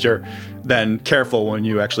long as you're then careful when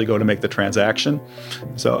you actually go to make the transaction.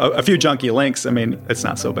 So a few junky links, it's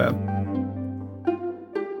not so bad.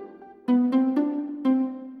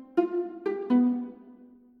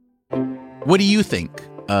 What do you think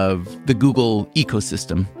of the Google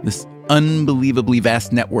ecosystem, this unbelievably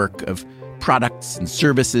vast network of products and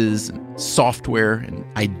services and software and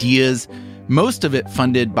ideas, most of it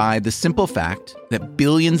funded by the simple fact that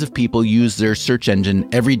billions of people use their search engine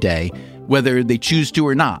every day, whether they choose to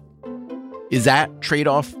or not? Is that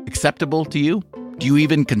trade-off acceptable to you? Do you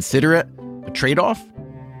even consider it a trade-off?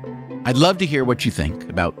 I'd love to hear what you think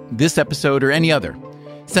about this episode or any other.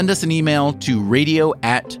 Send us an email to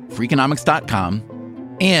radio@freakonomics.com.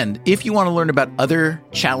 And if you want to learn about other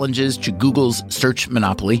challenges to Google's search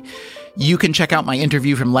monopoly, you can check out my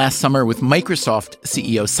interview from last summer with Microsoft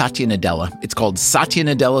CEO Satya Nadella. It's called Satya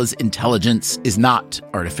Nadella's Intelligence is Not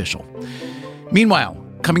Artificial. Meanwhile,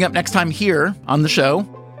 coming up next time here on the show,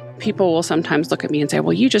 people will sometimes look at me and say,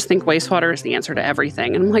 well, you just think wastewater is the answer to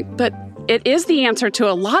everything. And I'm like, but it is the answer to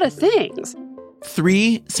a lot of things.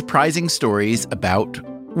 3 surprising stories about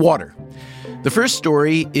water. The first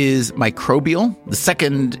story is microbial. The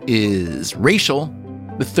second is racial.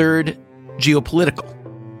 The third, geopolitical.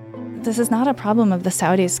 This is not a problem of the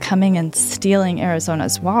Saudis coming and stealing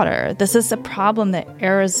Arizona's water. This is a problem that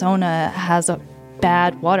Arizona has a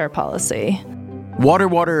bad water policy.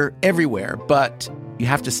 Water everywhere, but you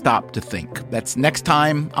have to stop to think. That's next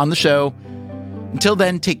time on the show. Until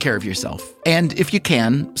then, take care of yourself. And if you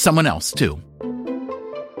can, someone else too.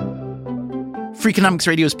 Freakonomics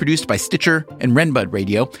Radio is produced by Stitcher and Renbud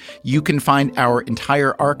Radio. You can find our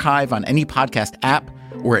entire archive on any podcast app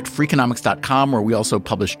or at Freakonomics.com, where we also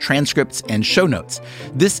publish transcripts and show notes.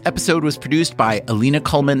 This episode was produced by Alina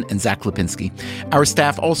Kuhlman and Zach Lipinski. Our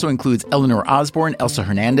staff also includes Eleanor Osborne, Elsa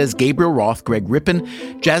Hernandez, Gabriel Roth, Greg Rippin,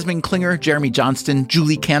 Jasmine Klinger, Jeremy Johnston,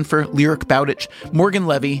 Julie Canfer, Lyric Bowditch, Morgan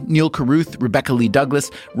Levy, Neil Carruth, Rebecca Lee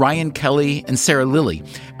Douglas, Ryan Kelly, and Sarah Lilly.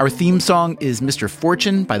 Our theme song is Mr.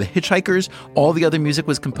 Fortune by the Hitchhikers. All the other music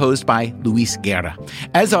was composed by Luis Guerra.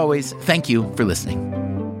 As always, thank you for listening.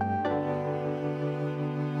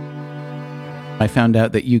 I found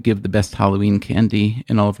out that you give the best Halloween candy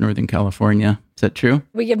in all of Northern California. Is that true?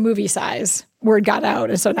 We give movie size. Word got out,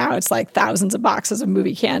 and so now it's like thousands of boxes of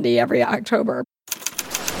movie candy every October.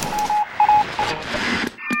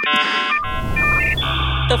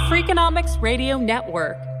 The Freakonomics Radio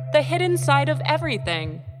Network, the hidden side of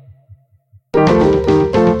everything.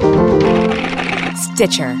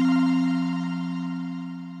 Stitcher.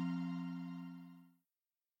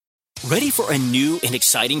 Ready for a new and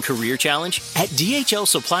exciting career challenge? At DHL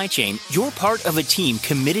Supply Chain, you're part of a team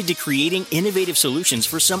committed to creating innovative solutions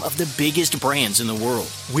for some of the biggest brands in the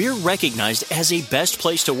world. We're recognized as a best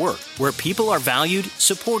place to work, where people are valued,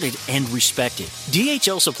 supported, and respected.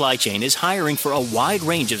 DHL Supply Chain is hiring for a wide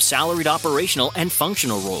range of salaried operational and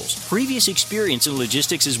functional roles. Previous experience in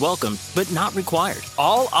logistics is welcome, but not required.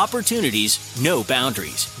 All opportunities, no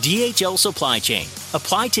boundaries. DHL Supply Chain.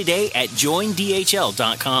 Apply today at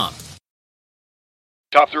joindhl.com.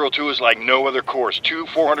 Top Thrill 2 is like no other course. 2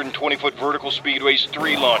 420-foot vertical speedways,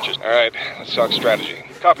 3 launches. All right, let's talk strategy.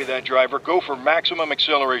 Copy that, driver. Go for maximum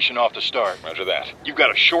acceleration off the start. Roger that. You've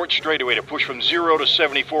got a short straightaway to push from 0 to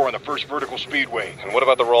 74 on the first vertical speedway. And what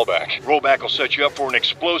about the rollback? Rollback will set you up for an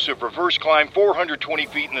explosive reverse climb 420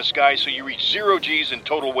 feet in the sky so you reach 0 Gs in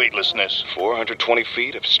total weightlessness. 420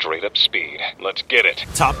 feet of straight-up speed. Let's get it.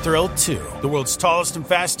 Top Thrill 2, the world's tallest and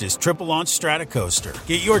fastest triple-launch stratocoaster.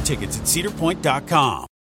 Get your tickets at cedarpoint.com.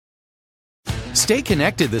 Stay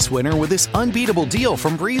connected this winter with this unbeatable deal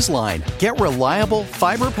from BreezeLine. Get reliable,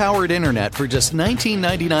 fiber-powered internet for just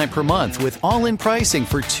 $19.99 per month with all-in pricing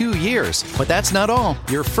for 2 years. But that's not all.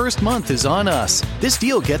 Your first month is on us. This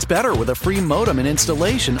deal gets better with a free modem and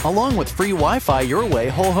installation, along with free Wi-Fi your way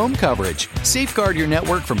whole home coverage. Safeguard your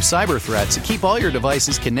network from cyber threats and keep all your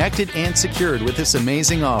devices connected and secured with this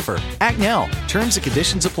amazing offer. Act now. Terms and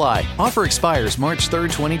conditions apply. Offer expires March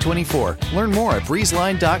 3rd, 2024. Learn more at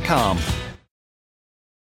breezeline.com.